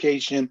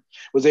 communication,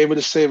 was able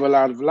to save a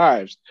lot of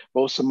lives,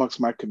 both amongst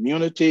my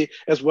community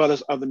as well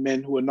as other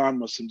men who are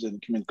non-Muslims in the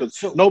community,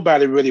 because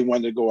nobody really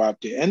wanted to go out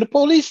there. And the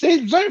police, they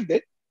observed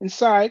it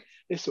inside.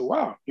 They said,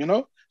 wow, you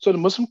know. So the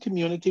Muslim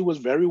community was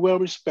very well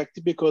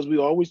respected because we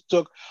always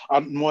took a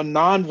more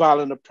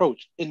nonviolent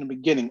approach in the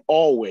beginning,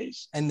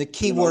 always. And the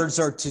key words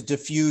are to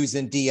diffuse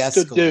and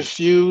de-escalate. To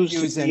diffuse,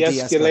 to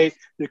de-escalate,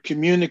 to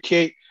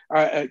communicate,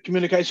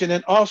 communication,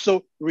 and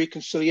also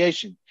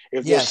reconciliation.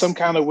 If there's some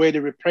kind of way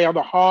to repair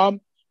the harm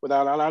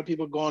without a lot of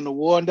people going to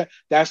war, and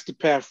that's the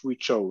path we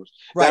chose.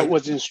 Right. That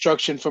was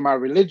instruction from our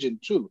religion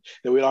too,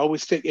 that we'd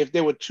always take, if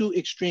there were two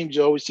extremes,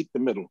 you always seek the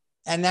middle.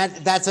 And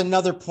that's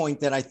another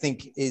point that I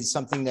think is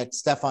something that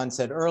Stefan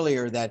said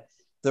earlier, that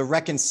the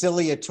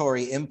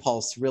reconciliatory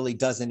impulse really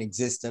doesn't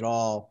exist at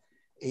all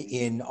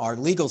in our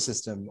legal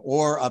system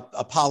or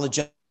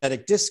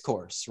apologetic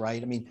discourse,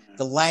 right? I mean,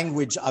 the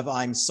language of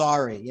I'm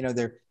sorry, you know,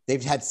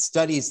 they've had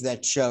studies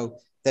that show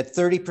that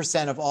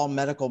 30% of all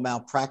medical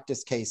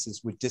malpractice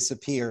cases would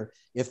disappear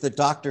if the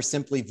doctor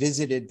simply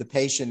visited the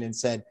patient and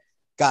said,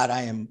 God,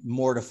 I am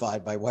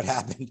mortified by what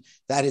happened.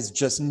 That is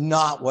just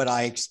not what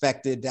I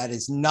expected. That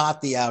is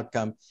not the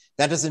outcome.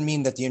 That doesn't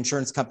mean that the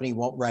insurance company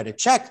won't write a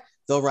check.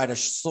 They'll write a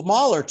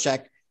smaller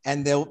check,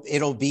 and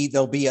it'll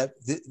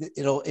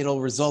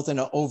result in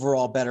an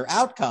overall better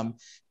outcome.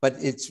 But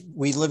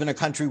we live in a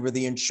country where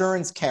the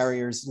insurance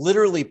carriers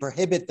literally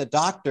prohibit the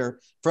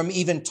doctor from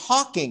even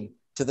talking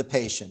to the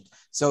patient.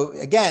 So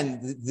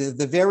again,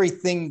 the very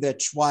thing that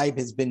Shu'aib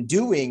has been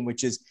doing,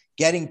 which is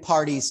getting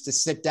parties to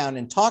sit down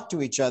and talk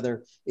to each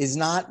other, is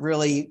not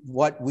really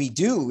what we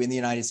do in the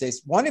United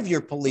States. One of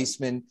your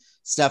policemen,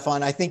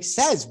 Stefan, I think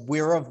says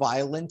we're a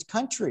violent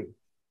country.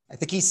 I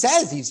think he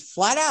says, he's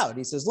flat out.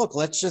 He says, look,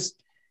 let's just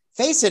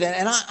face it.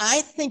 And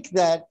I think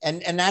that,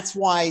 and that's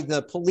why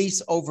the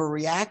police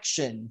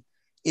overreaction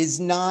is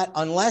not,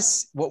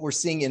 unless what we're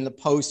seeing in the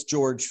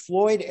post-George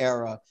Floyd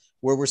era,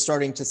 where we're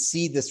starting to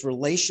see this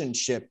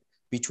relationship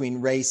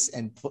between race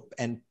and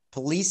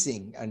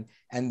policing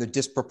and the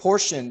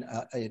disproportionate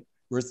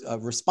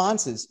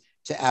responses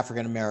to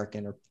African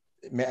American or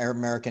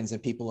Americans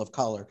and people of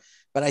color.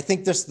 But I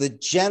think there's the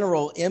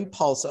general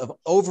impulse of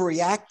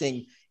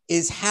overreacting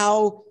is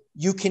how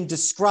you can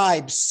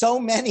describe so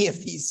many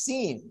of these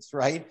scenes,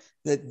 right?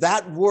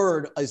 That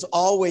word is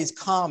always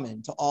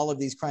common to all of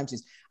these crime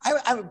scenes.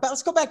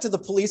 Let's go back to the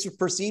police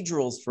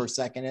procedurals for a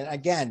second. And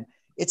again,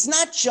 it's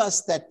not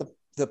just that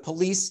the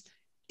police,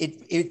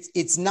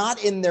 it's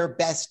not in their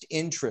best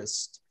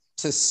interest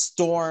to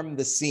storm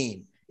the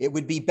scene. It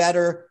would be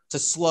better to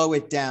slow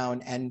it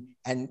down and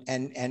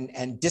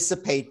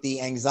dissipate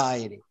the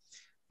anxiety.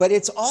 But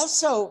it's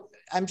also,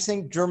 I'm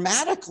saying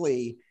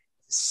dramatically,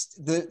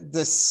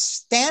 the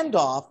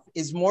standoff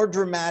is more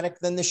dramatic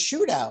than the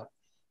shootout.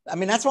 I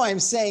mean, that's why I'm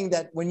saying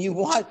that when you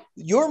watch,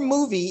 your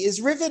movie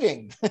is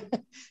riveting.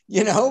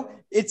 You know,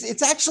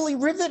 it's actually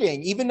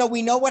riveting, even though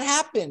we know what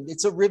happened.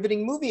 It's a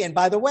riveting movie. And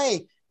by the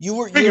way,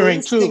 your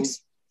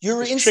instincts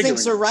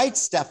are right,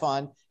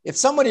 Stefan. If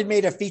someone had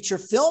made a feature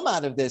film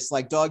out of this,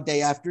 like Dog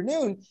Day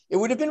Afternoon, it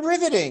would have been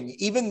riveting,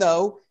 even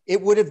though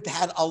it would have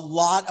had a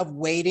lot of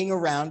waiting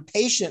around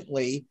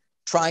patiently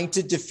trying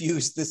to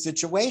diffuse the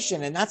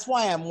situation. And that's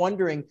why I'm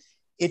wondering,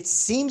 it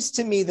seems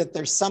to me that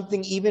there's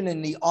something even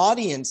in the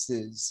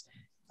audiences,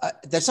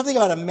 there's something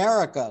about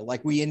America,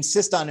 like we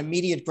insist on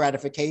immediate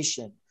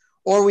gratification,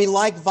 or we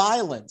like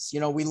violence.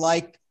 You know, we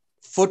like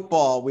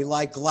football, we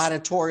like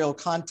gladiatorial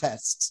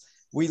contests,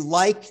 we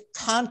like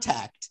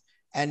contact,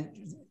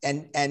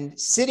 and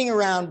sitting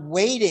around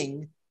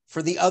waiting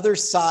for the other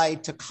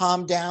side to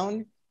calm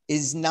down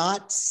is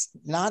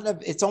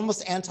it's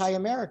almost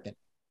anti-American.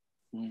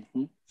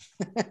 Mm-hmm.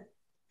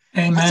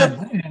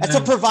 Amen. That's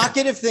a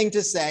provocative thing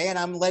to say, and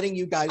I'm letting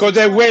you guys. Because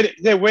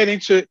they're waiting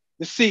to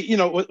see, you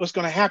know, what's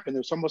going to happen.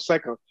 It's almost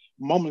like a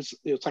moment.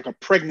 It's like a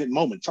pregnant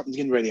moment. Something's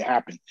getting ready to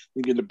happen.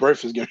 The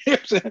birth is going to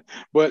happen.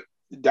 But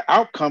the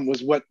outcome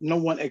was what no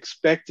one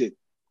expected,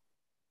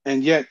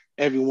 and yet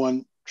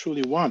everyone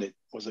truly wanted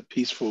was a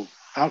peaceful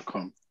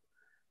outcome.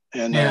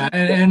 And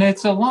and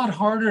it's a lot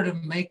harder to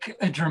make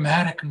a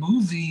dramatic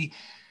movie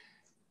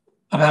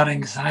about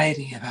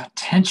anxiety, about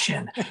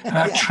tension,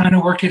 about trying to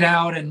work it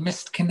out and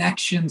missed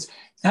connections.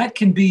 That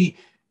can be,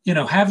 you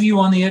know, have you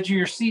on the edge of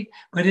your seat,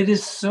 but it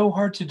is so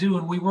hard to do.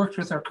 And we worked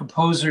with our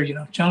composer, you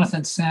know,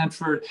 Jonathan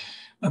Sanford,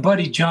 my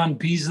buddy John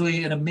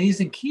Beasley, an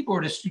amazing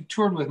keyboardist who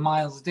toured with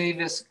Miles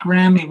Davis,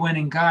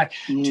 Grammy-winning guy,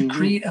 to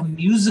create a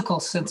musical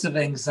sense of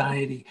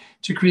anxiety,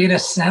 to create a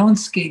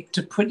soundscape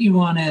to put you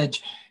on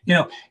edge. You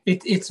know,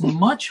 it's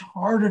much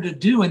harder to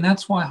do, and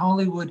that's why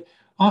Hollywood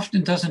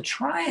often doesn't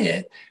try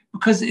it,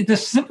 because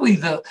simply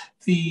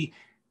the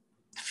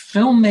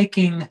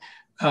filmmaking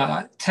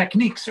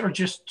techniques are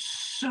just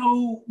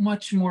so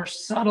much more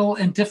subtle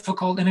and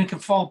difficult, and it can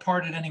fall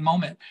apart at any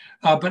moment.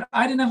 But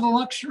I didn't have the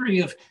luxury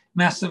of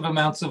massive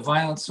amounts of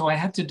violence, so I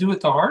had to do it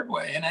the hard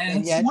way.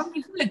 And it's one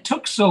reason it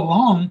took so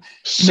long.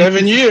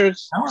 7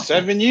 years.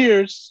 7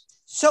 years.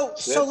 So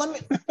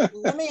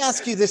let me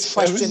ask you this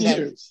question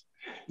then.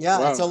 Yeah,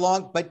 Wow. it's a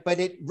long, but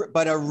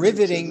a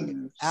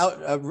riveting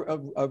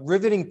a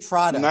riveting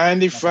product.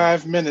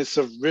 95 minutes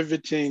of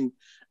riveting.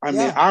 I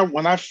mean,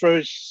 when I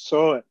first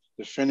saw it,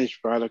 the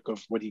finished product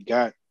of what he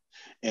got,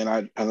 and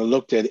I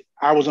looked at it,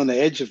 I was on the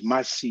edge of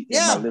my seat.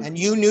 Yeah, and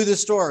you knew the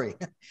story.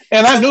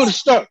 And I knew the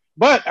stuff.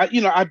 But I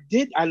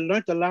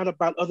learned a lot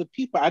about other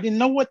people. I didn't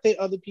know what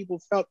other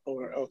people felt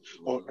or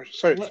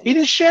sorry. He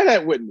didn't share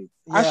that with me.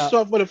 Yeah. I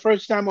saw it for the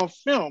first time on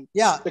film.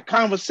 Yeah. The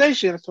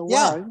conversation. I said,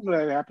 wow, I didn't know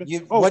that happened.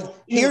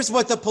 Here's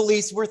what the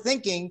police were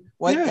thinking.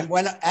 When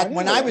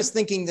I was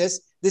thinking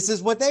this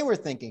is what they were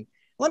thinking.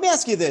 Let me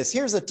ask you this.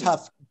 Here's a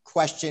tough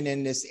question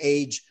in this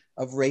age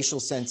of racial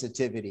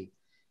sensitivity.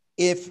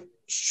 If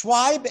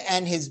Shu'aib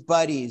and his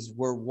buddies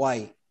were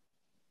white,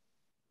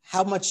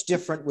 how much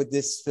different would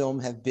this film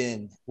have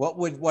been? What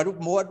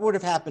would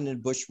have happened in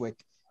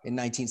Bushwick in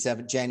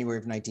January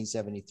of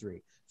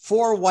 1973?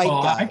 4 white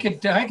guys.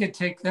 I could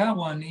take that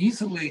one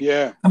easily.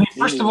 Yeah. I mean,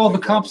 first of all, the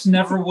cops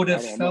never would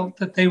have felt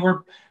that they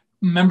were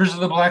members of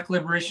the Black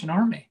Liberation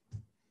Army.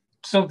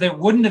 So there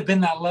wouldn't have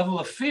been that level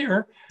of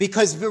fear.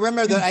 Because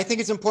remember that I think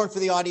it's important for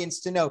the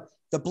audience to know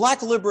the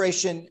Black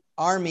Liberation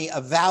Army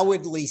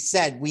avowedly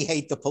said, we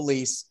hate the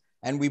police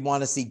and we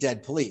want to see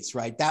dead police,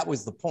 right? That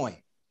was the point.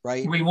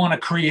 Right. We want to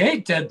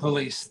create dead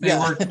police. They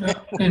were,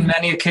 in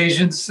many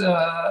occasions,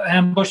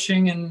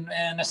 ambushing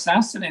and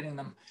assassinating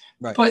them.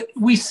 Right. But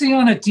we see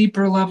on a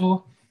deeper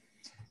level,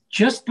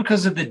 just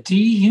because of the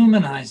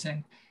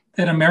dehumanizing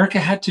that America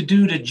had to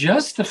do to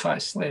justify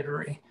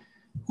slavery,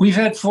 we've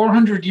had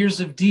 400 years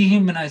of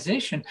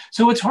dehumanization.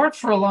 So it's hard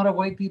for a lot of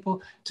white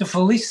people to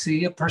fully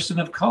see a person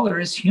of color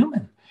as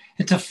human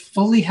and to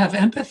fully have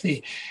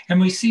empathy. And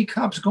we see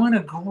cops going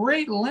to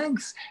great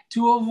lengths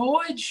to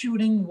avoid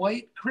shooting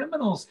white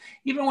criminals,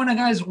 even when a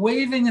guy's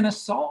waving an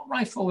assault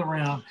rifle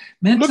around.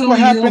 Look what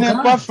happened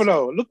in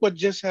Buffalo. Look what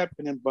just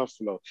happened in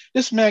Buffalo.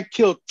 This man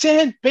killed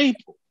 10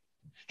 people.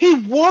 He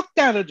walked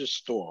out of the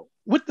store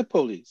with the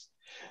police.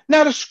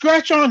 Now, the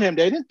scratch on him,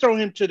 they didn't throw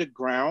him to the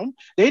ground.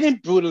 They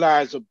didn't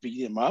brutalize or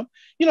beat him up.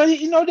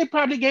 They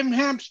probably gave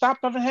him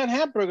stopped off and had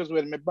hamburgers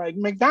with him at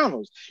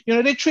McDonald's.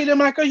 They treated him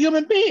like a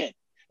human being.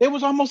 They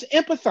was almost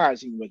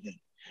empathizing with him.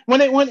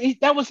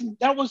 That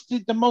was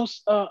the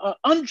most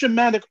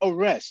undramatic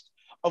arrest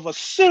of a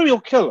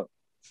serial killer.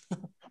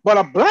 But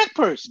a Black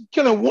person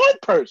killing one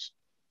person,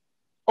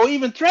 or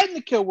even threatening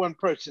to kill one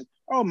person.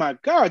 Oh my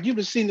God,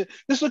 you've seen it.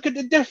 Just look at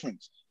the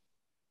difference.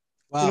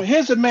 Wow.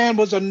 Here's a man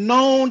was a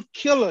known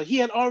killer. He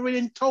had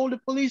already told the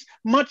police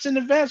months in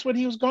advance what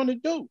he was going to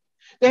do.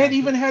 They had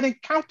even had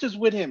encounters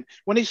with him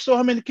when they saw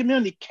him in the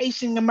community,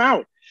 casing him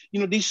out.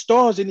 These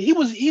stores, and he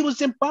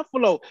was in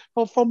Buffalo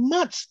for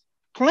months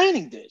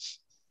planning this,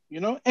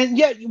 and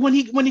yet when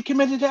he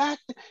committed the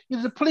act,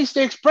 the police,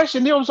 their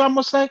expression, it was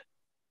almost like,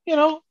 they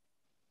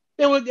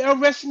were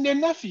arresting their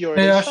nephew.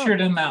 They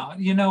ushered him out,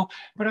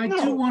 but I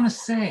do want to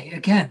say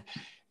again,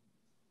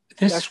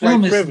 this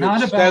film is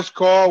not about. That's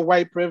called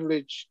white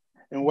privilege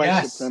and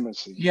white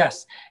supremacy.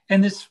 Yes,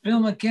 and this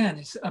film again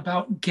is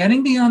about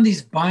getting beyond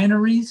these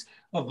binaries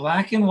of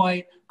black and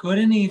white, good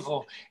and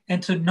evil,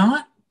 and to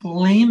not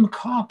blame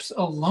cops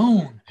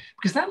alone,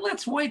 because that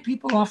lets white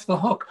people off the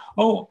hook.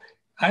 Oh,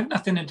 I have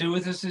nothing to do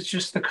with this. It's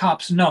just the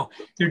cops. No,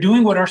 they're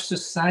doing what our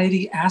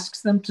society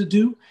asks them to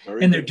do.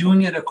 And they're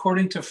doing it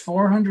according to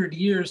 400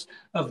 years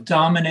of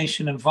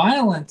domination and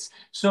violence.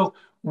 So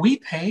we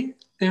pay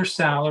their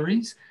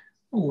salaries.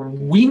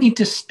 We need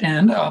to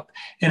stand up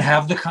and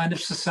have the kind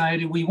of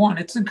society we want.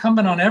 It's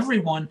incumbent on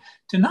everyone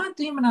to not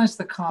demonize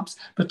the cops,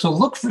 but to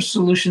look for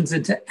solutions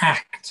and to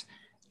act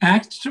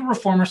to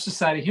reform our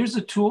society. Here's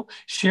a tool.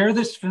 Share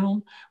this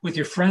film with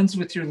your friends,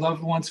 with your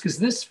loved ones, because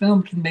this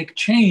film can make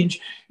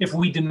change if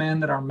we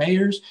demand that our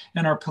mayors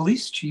and our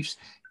police chiefs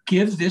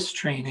give this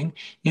training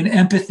in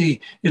empathy,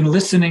 in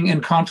listening,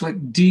 and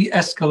conflict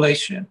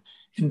de-escalation.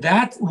 And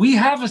that we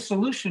have a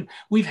solution.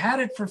 We've had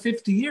it for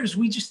 50 years.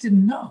 We just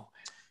didn't know.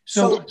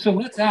 So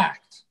let's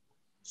act.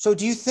 So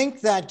do you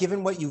think that,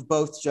 given what you've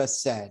both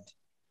just said,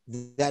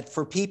 that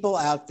for people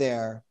out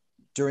there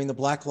during the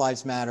Black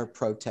Lives Matter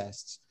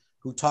protests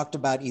who talked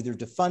about either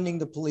defunding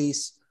the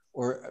police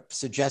or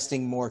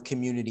suggesting more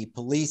community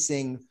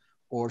policing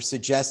or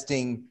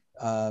suggesting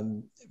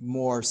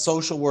more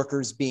social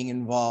workers being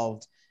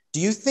involved, do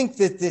you think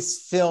that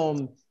this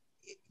film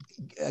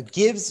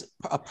gives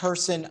a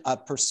person a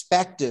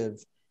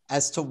perspective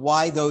as to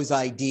why those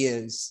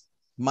ideas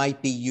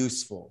might be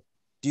useful?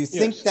 Do you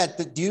think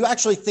do you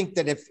actually think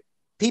that if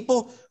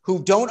people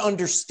who don't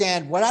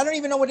understand I don't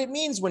even know what it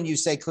means when you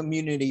say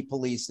community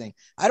policing.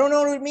 I don't know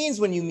what it means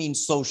when you mean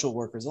social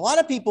workers. A lot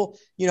of people,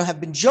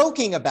 have been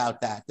joking about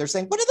that. They're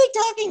saying, what are they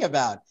talking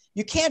about?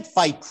 You can't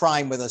fight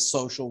crime with a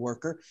social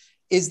worker.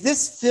 Is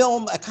this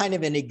film a kind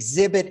of an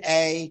exhibit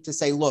A to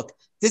say, look,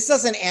 this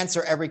doesn't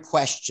answer every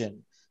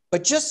question,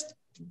 but just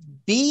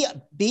be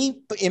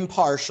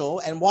impartial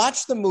and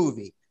watch the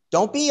movie.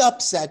 Don't be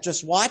upset.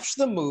 Just watch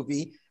the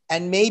movie.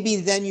 And maybe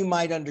then you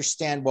might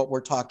understand what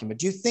we're talking about.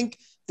 Do you think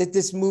that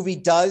this movie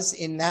does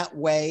in that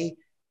way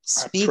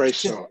speak? I pray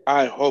so.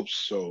 I hope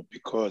so,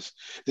 because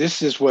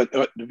this is what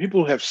the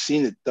people who have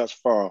seen it thus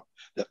far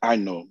that I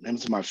know,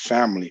 members of my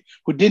family,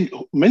 who didn't,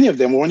 many of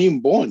them weren't even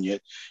born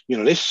yet.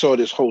 They saw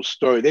this whole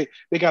story.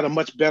 They got a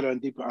much better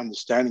and deeper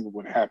understanding of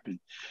what happened.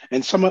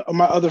 And some of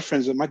my other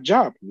friends at my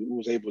job who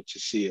was able to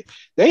see it,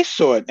 they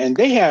saw it, and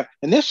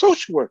they're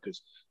social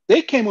workers.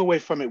 They came away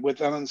from it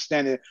with an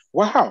understanding,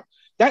 wow,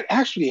 that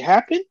actually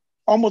happened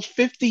almost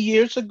 50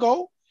 years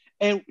ago,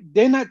 and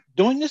they're not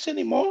doing this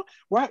anymore.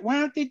 Why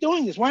aren't they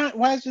doing this?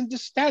 Why isn't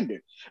this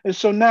standard? And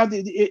so now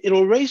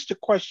it'll raise the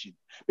question,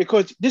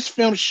 because this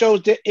film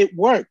shows that it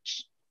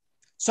works.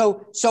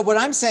 So what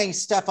I'm saying,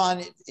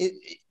 Stefan,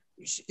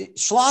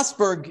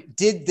 Schlossberg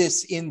did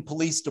this in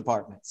police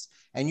departments,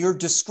 and you're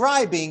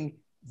describing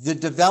the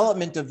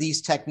development of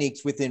these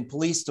techniques within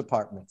police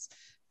departments.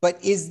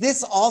 But is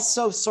this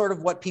also sort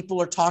of what people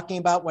are talking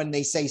about when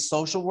they say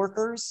social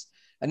workers?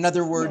 In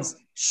other words,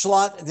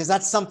 no. Is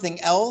that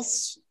something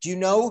else? Do you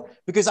know?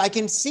 Because I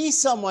can see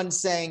someone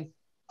saying,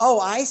 oh,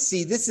 I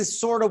see. This is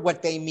sort of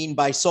what they mean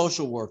by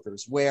social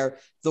workers, where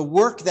the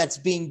work that's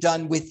being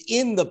done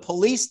within the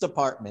police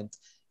department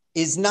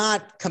is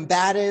not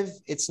combative.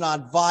 It's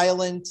not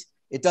violent.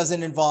 It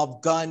doesn't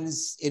involve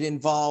guns. It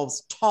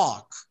involves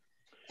talk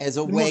as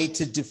a way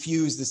to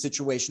diffuse the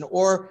situation.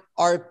 Or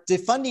are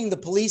defunding the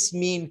police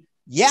mean,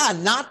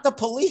 not the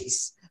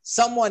police,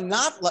 someone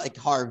not like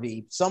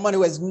Harvey, someone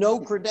who has no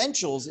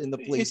credentials in the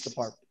police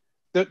department?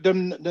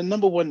 The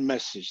number one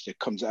message that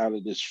comes out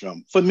of this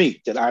film, for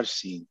me, that I've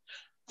seen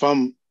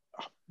from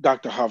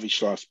Dr. Harvey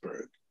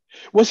Schlossberg,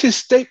 was his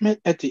statement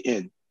at the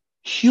end: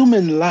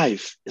 human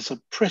life is a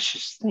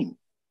precious thing.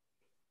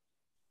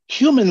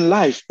 Human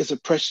life is a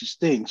precious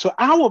thing. So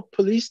our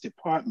police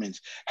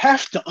departments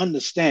have to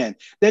understand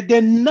that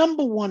their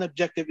number one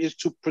objective is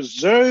to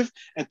preserve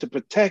and to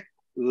protect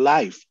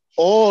life,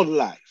 all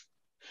life.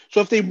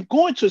 So if they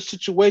go into a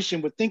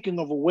situation with thinking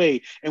of a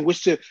way in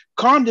which to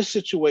calm the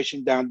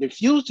situation down,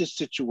 diffuse the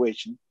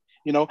situation,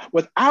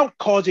 without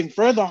causing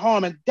further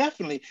harm, and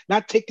definitely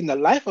not taking the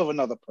life of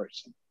another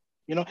person,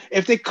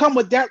 if they come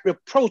with that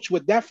reproach,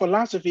 with that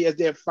philosophy as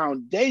their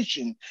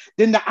foundation,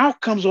 then the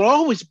outcomes will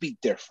always be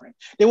different.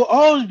 They will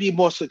always be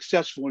more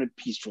successful and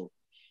peaceful.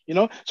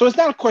 So it's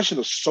not a question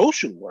of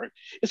social work.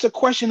 It's a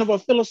question of a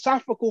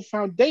philosophical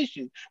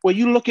foundation where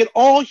you look at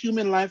all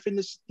human life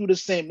through the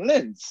same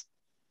lens.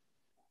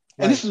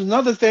 And this is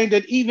another thing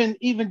that even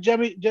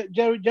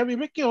Jerry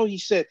Riccio, he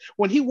said,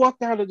 when he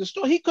walked out of the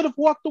store, he could have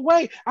walked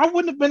away. I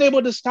wouldn't have been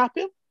able to stop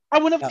him. I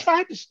wouldn't have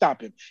tried to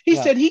stop him. He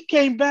said he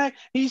came back.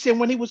 He said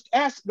when he was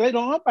asked later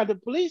on by the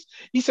police,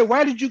 he said,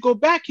 "Why did you go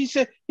back?" He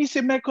said,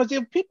 "Man, because there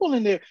were people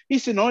in there." He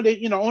said, "No,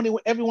 only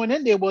everyone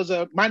in there was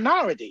a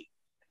minority,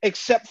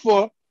 except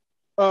for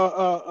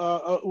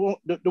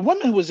the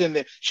woman who was in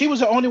there. She was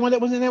the only one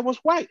that was in there was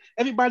white.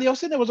 Everybody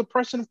else in there was a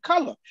person of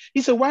color."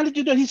 He said, "Why did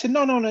you do it?" He said,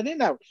 no, they're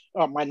not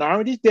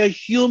minorities. They're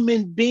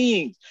human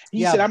beings."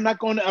 He said, "I'm not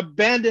going to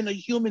abandon a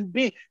human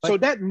being." So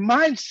that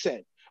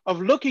mindset of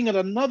looking at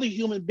another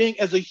human being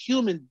as a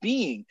human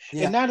being,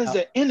 and not as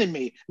an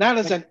enemy, not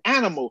as an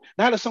animal,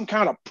 not as some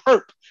kind of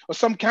perp or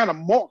some kind of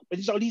mark, but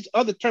these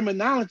other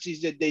terminologies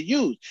that they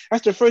use.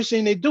 That's the first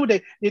thing they do.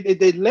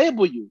 They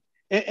label you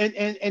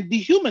and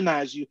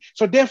dehumanize you.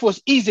 So therefore,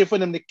 it's easier for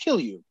them to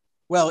kill you.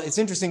 Well, it's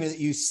interesting that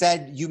you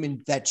said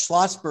that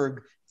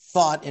Schlossberg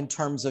thought in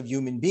terms of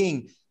human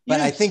being,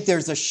 but I think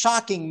there's a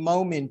shocking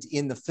moment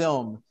in the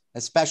film,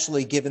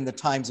 especially given the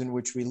times in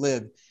which we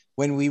live,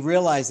 when we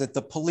realize that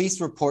the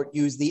police report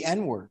used the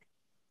N-word.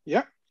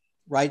 Yeah.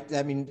 Right.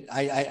 I mean,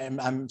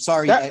 I'm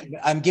sorry.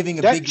 I'm giving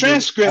a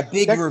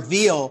big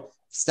reveal,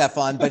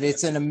 Stefan, but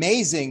it's an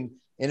amazing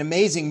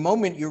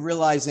moment. You're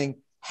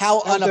realizing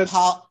how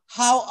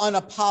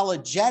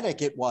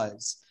unapologetic it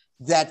was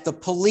that the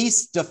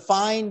police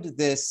defined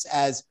this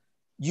as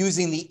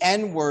using the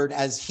N-word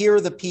as here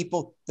are the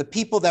people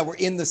that were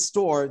in the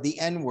store, the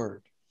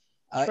N-word,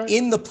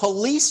 in the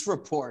police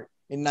report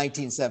in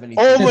 1973.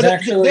 Oh, but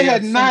they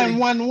had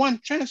 911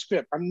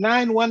 transcript, a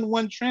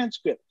 911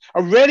 transcript,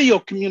 a radio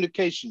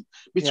communication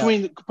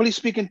between the police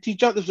speaking to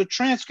each other. There's a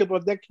transcript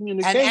of that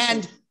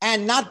communication.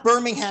 And not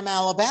Birmingham,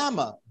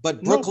 Alabama,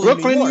 but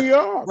Brooklyn, New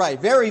York.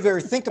 Right. Very,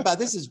 very, think about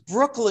this is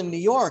Brooklyn, New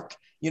York,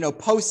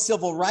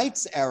 post-civil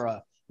rights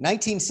era.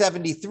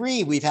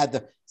 1973, we've had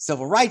the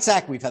Civil Rights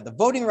Act, we've had the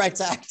Voting Rights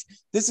Act.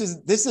 This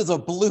is a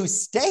blue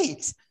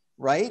state,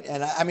 right?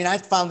 And I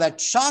found that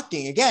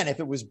shocking. Again, if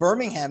it was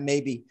Birmingham,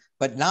 maybe,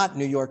 but not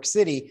New York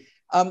City.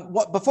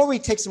 Before we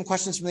take some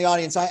questions from the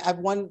audience, I have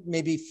one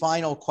maybe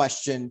final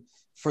question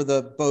for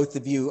the both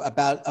of you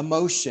about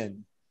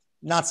emotion.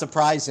 Not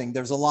surprising,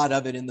 there's a lot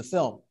of it in the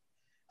film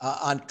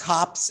on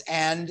cops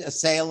and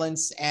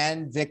assailants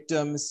and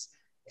victims.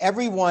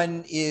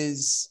 Everyone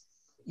is,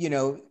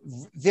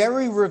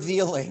 very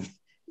revealing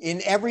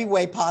in every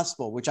way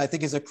possible, which I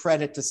think is a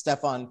credit to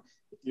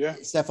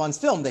Stefan's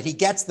film, that he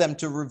gets them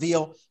to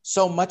reveal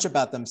so much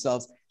about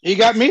themselves. He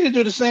got me to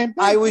do the same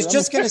thing. I was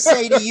just going to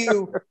say to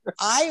you,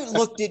 I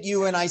looked at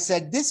you and I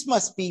said, this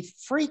must be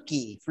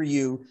freaky for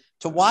you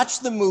to watch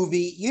the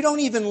movie. You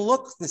don't even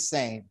look the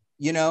same.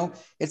 You know,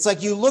 it's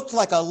like you looked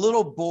like a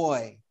little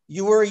boy.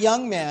 You were a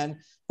young man,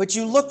 but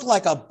you looked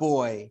like a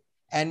boy.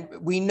 And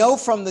we know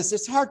from this,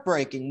 it's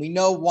heartbreaking. We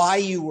know why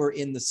you were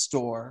in the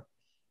store,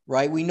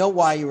 right? We know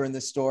why you were in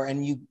the store,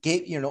 and you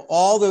gave, you know,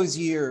 all those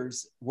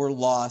years were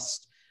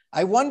lost.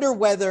 I wonder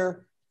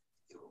whether,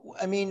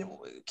 I mean,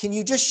 can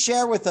you just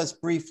share with us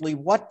briefly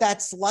what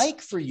that's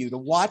like for you to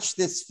watch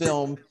this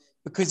film?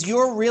 Because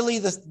you're really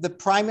the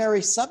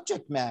primary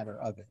subject matter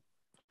of it.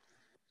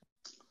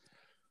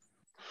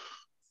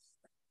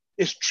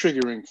 It's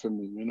triggering for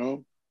me, you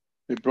know.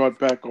 It brought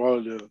back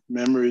all the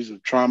memories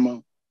of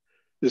trauma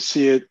to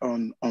see it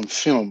on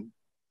film.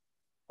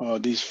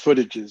 These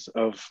footages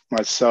of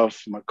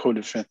myself, my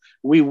co-defendant.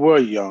 We were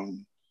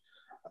young.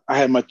 I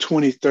had my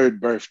 23rd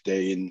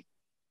birthday in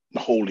the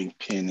holding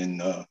pen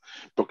in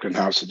Brooklyn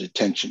House of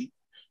Detention.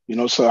 You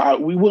know, so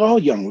we were all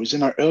young. We was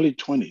in our early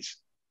 20s.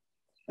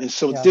 And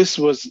so this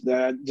was,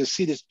 to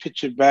see this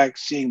picture back,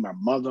 seeing my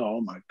mother,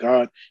 oh my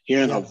God,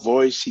 hearing her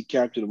voice, he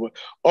captured the voice.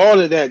 All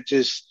of that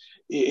just,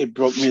 it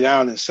broke me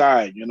down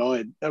inside, you know.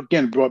 It,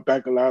 again, brought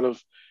back a lot of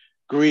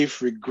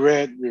grief,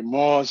 regret,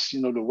 remorse,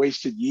 you know, the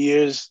wasted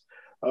years.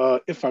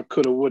 If I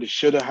could have, would have,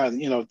 should have, had,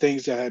 you know,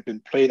 things that had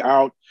been played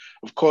out.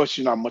 Of course,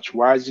 you know, I'm much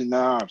wiser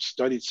now. I've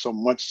studied so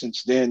much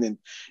since then. And,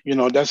 you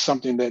know, that's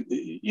something that,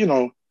 you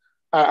know,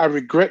 I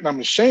regret and I'm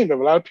ashamed of.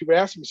 A lot of people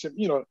ask me, said,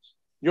 you know,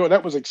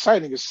 that was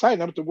exciting.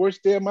 That was the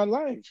worst day of my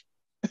life.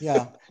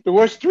 Yeah. The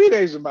worst 3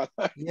 days of my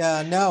life.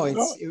 Yeah, no,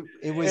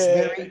 it was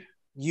very,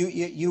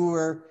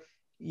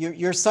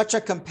 you're such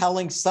a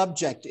compelling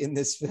subject in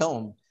this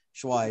film,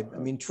 Shu'aib. I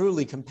mean,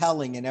 truly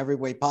compelling in every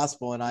way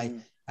possible. And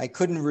I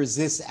couldn't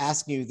resist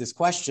asking you this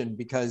question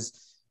because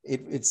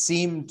it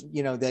seemed,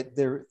 you know,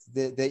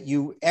 that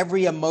you,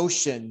 every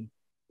emotion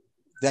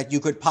that you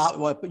could,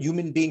 what a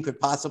human being could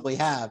possibly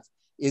have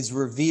is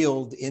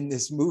revealed in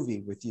this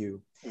movie with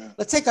you. Yeah.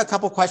 Let's take a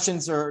couple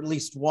questions, or at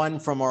least one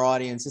from our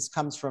audience. This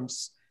comes from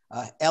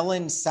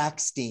Ellen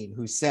Sackstein,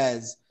 who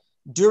says,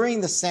 during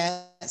the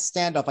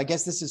standoff, I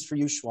guess this is for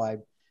you,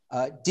 Shu'aib,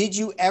 did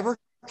you ever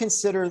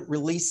consider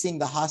releasing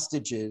the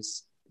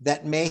hostages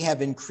that may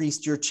have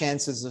increased your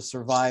chances of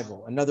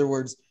survival? In other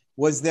words,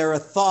 was there a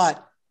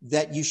thought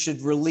that you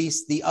should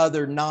release the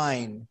other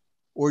 9?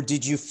 Or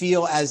did you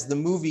feel, as the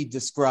movie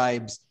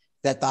describes,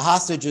 that the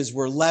hostages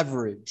were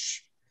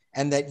leverage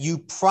and that you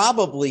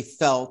probably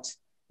felt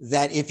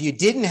that if you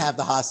didn't have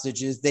the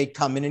hostages, they'd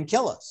come in and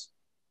kill us?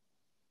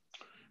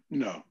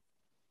 No,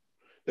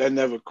 that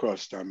never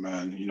crossed our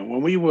mind. You know,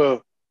 when we were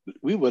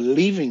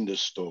leaving the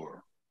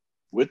store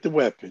with the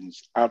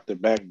weapons out the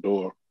back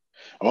door,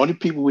 the only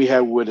people we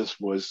had with us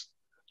was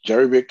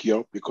Jerry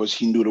Riccio, because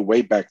he knew the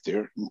way back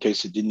there in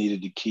case it didn't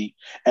need the key,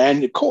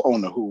 and the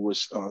co-owner, who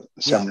was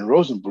Samuel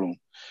Rosenblum.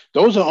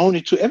 Those are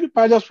only 2.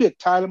 Everybody else, we had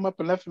tied them up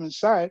and left them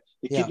inside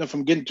to keep them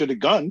from getting to the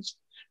guns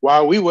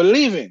while we were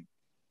leaving.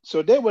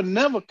 So they would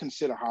never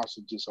consider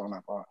hostages on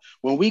our part.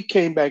 When we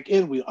came back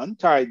in, we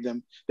untied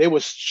them. They were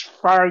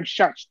firing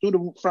shots through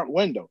the front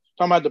window.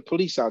 Talking about the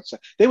police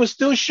outside. They were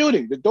still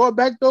shooting. The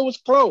back door was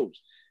closed.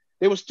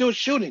 They were still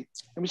shooting.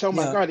 And we said, oh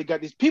my God, they got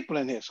these people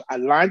in here. So I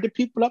lined the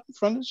people up in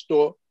front of the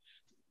store.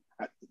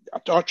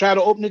 I tried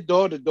to open the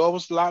door. The door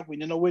was locked. We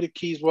didn't know where the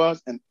keys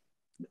was. And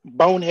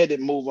boneheaded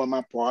move on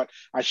my part,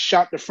 I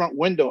shot the front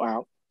window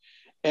out.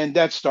 And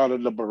that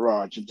started the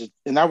barrage.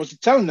 And I was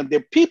telling them there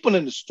are people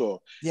in the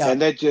store. Yeah.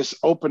 And that just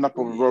opened up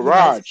a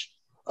barrage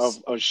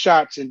of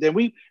shots. And then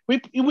we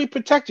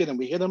protected them.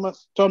 We hit them up,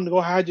 told them to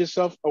go hide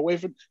yourself away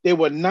from. They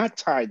were not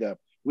tied up.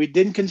 We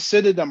didn't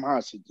consider them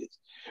hostages.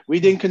 We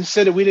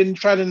didn't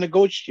try to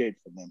negotiate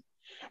for them.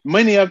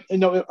 Many of,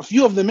 a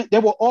few of them, they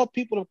were all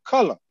people of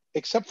color,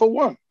 except for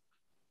one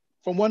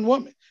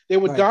woman. They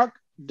were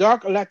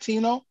dark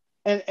Latino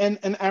and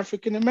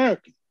African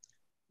American.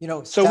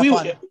 So Stefan, we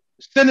were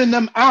sending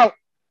them out.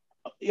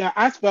 Yeah,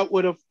 I felt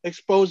would have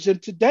exposed them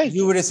to danger.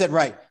 You would have said,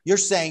 right. You're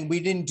saying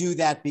we didn't do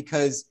that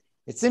because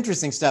it's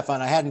interesting,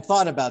 Stefan. I hadn't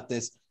thought about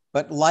this,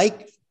 but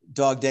like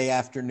Dog Day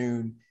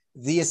Afternoon,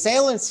 the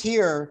assailants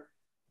here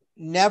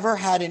never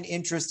had an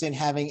interest in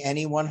having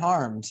anyone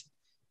harmed,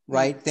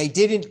 right? They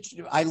didn't.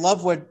 I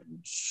love what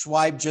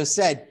Shu'aib just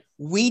said.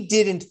 We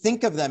didn't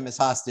think of them as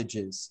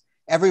hostages.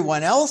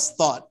 Everyone else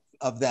thought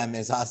of them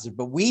as hostages,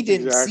 but we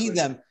didn't see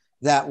them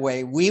that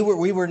way. We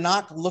were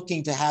not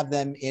looking to have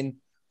them in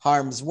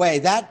harm's way.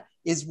 That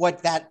is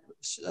what that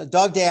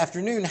Dog Day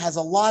Afternoon has,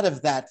 a lot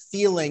of that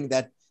feeling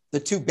that the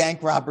 2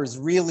 bank robbers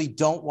really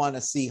don't want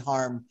to see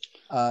harm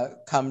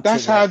come.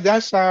 That's how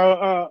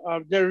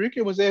Jerry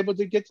Riccio was able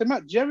to get them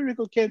out. Jerry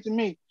Riccio came to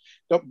me,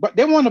 but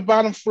they were on the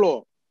bottom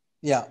floor.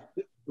 Yeah.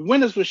 The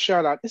windows were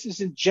shut out. This is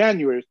in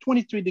January. It's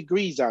 23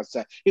 degrees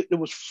outside. It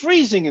was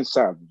freezing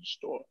inside the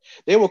store.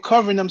 They were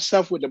covering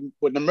themselves with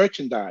the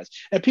merchandise,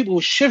 and people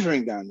were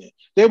shivering down there.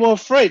 They were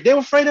afraid. They were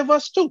afraid of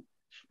us too,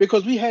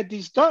 because we had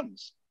these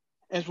guns.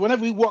 And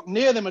whenever we walked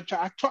near them,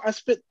 I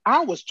spent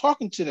hours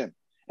talking to them,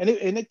 and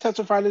they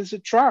testified as a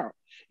trial.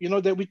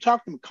 That we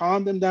talked to them,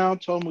 calmed them down,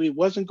 told them we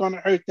wasn't going to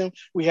hurt them.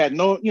 We had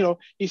no,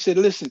 he said,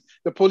 listen,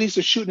 the police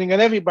are shooting at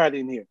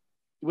everybody in here.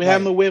 We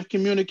had no way of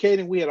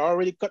communicating. We had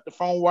already cut the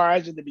phone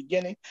wires in the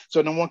beginning,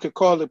 so no one could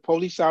call the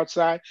police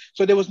outside.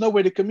 So there was no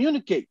way to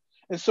communicate.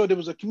 And so there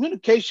was a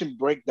communication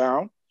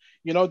breakdown.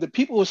 You know, the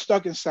people were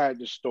stuck inside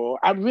the store.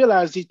 I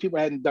realized these people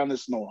hadn't done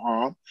us no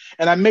harm.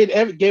 And I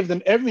gave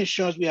them every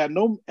assurance we had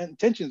no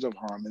intentions of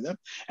harming them.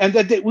 And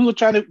that we were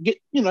trying to get,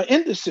 you know,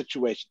 in this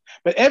situation.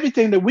 But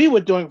everything that we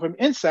were doing from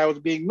inside was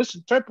being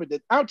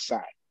misinterpreted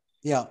outside.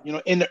 Yeah. You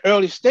know, in the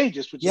early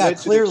stages, which led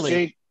clearly. To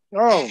the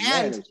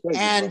exchange. Oh,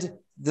 and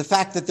the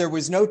fact that there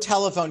was no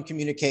telephone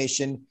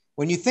communication.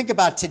 When you think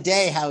about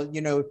today, how,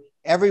 you know,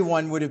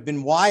 everyone would have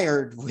been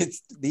wired with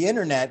the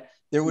internet,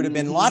 there would have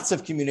been lots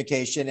of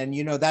communication. And,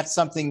 you know, that's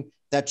something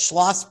that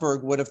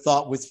Schlossberg would have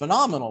thought was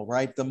phenomenal,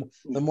 right? The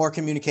more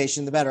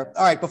communication, the better.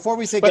 All right, before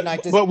we say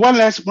goodnight. But one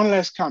last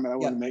comment I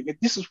want to make.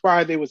 This is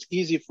why it was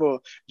easy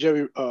for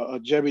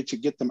Jerry to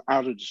get them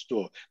out of the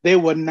store. They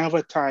were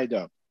never tied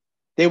up.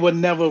 They were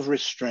never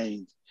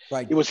restrained.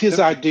 Right. It was his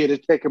idea to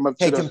take them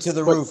to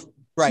the roof.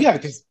 Right.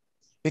 Yes.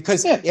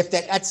 Because yes. if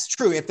that's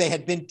true, if they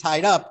had been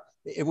tied up,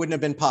 it wouldn't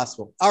have been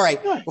possible. All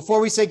right. Before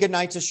we say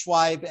goodnight to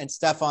Shu'aib and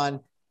Stefan,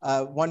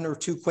 one or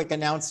two quick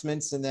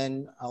announcements, and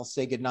then I'll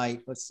say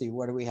goodnight. Let's see,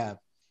 what do we have?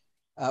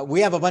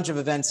 We have a bunch of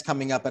events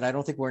coming up, but I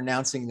don't think we're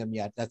announcing them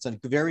yet. That's a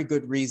very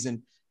good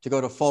reason to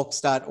go to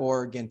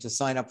folks.org and to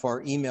sign up for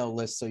our email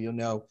list, so you'll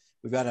know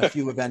we've got a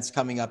few events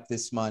coming up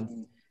this month.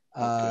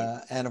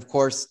 And of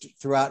course,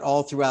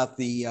 throughout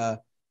the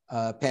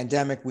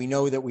pandemic, we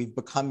know that we've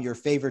become your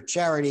favorite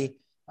charity.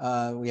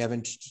 We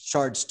haven't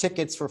charged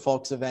tickets for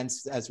Folks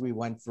events as we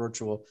went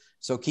virtual.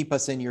 So keep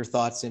us in your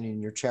thoughts and in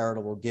your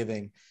charitable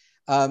giving.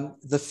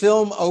 The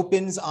film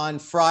opens on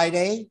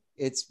Friday.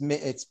 It's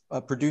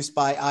produced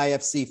by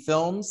IFC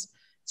Films.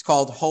 It's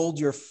called Hold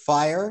Your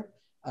Fire.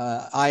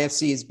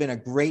 IFC has been a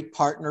great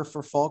partner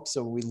for Folks,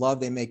 so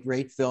they make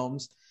great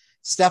films.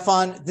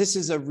 Stefan, this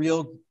is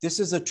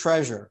a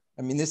treasure.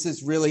 I mean, this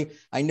is really,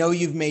 I know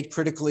you've made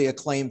critically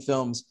acclaimed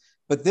films,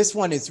 but this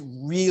one is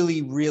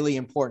really, really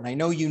important. I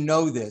know you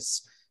know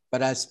this,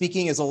 but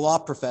speaking as a law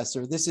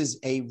professor, this is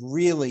a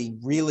really,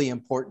 really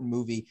important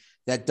movie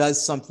that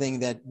does something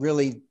that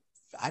really,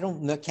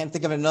 can't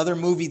think of another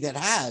movie that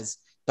has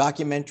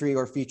documentary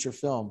or feature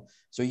film.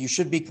 So you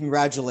should be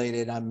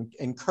congratulated. I'm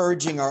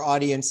encouraging our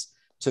audience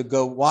to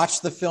go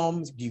watch the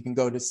film. You can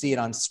go to see it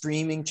on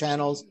streaming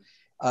channels.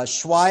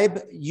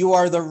 Shu'aib, you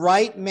are the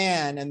right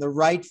man and the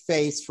right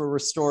face for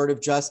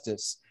restorative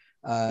justice.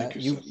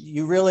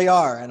 You really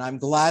are. And I'm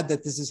glad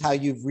that this is how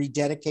you've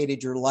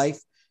rededicated your life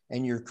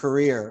and your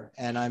career.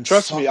 And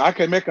Trust me, I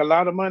can make a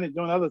lot of money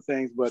doing other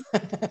things, but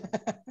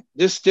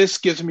this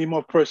gives me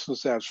more personal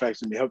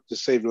satisfaction to help to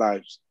save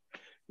lives,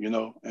 you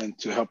know, and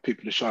to help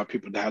people, to show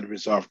people how to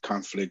resolve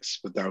conflicts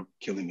without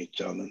killing each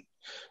other.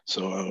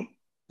 So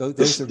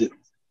that's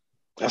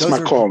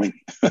my calling.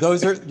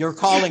 Those are your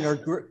calling.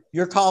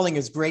 Your calling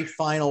is great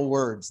final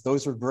words.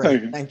 Those are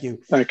great. Thank you.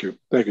 Thank you.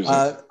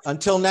 Sir.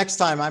 Until next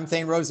time, I'm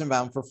Thane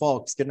Rosenbaum for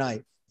Folks. Good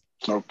night.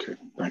 Okay.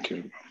 Thank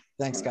you.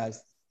 Thanks,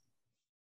 guys.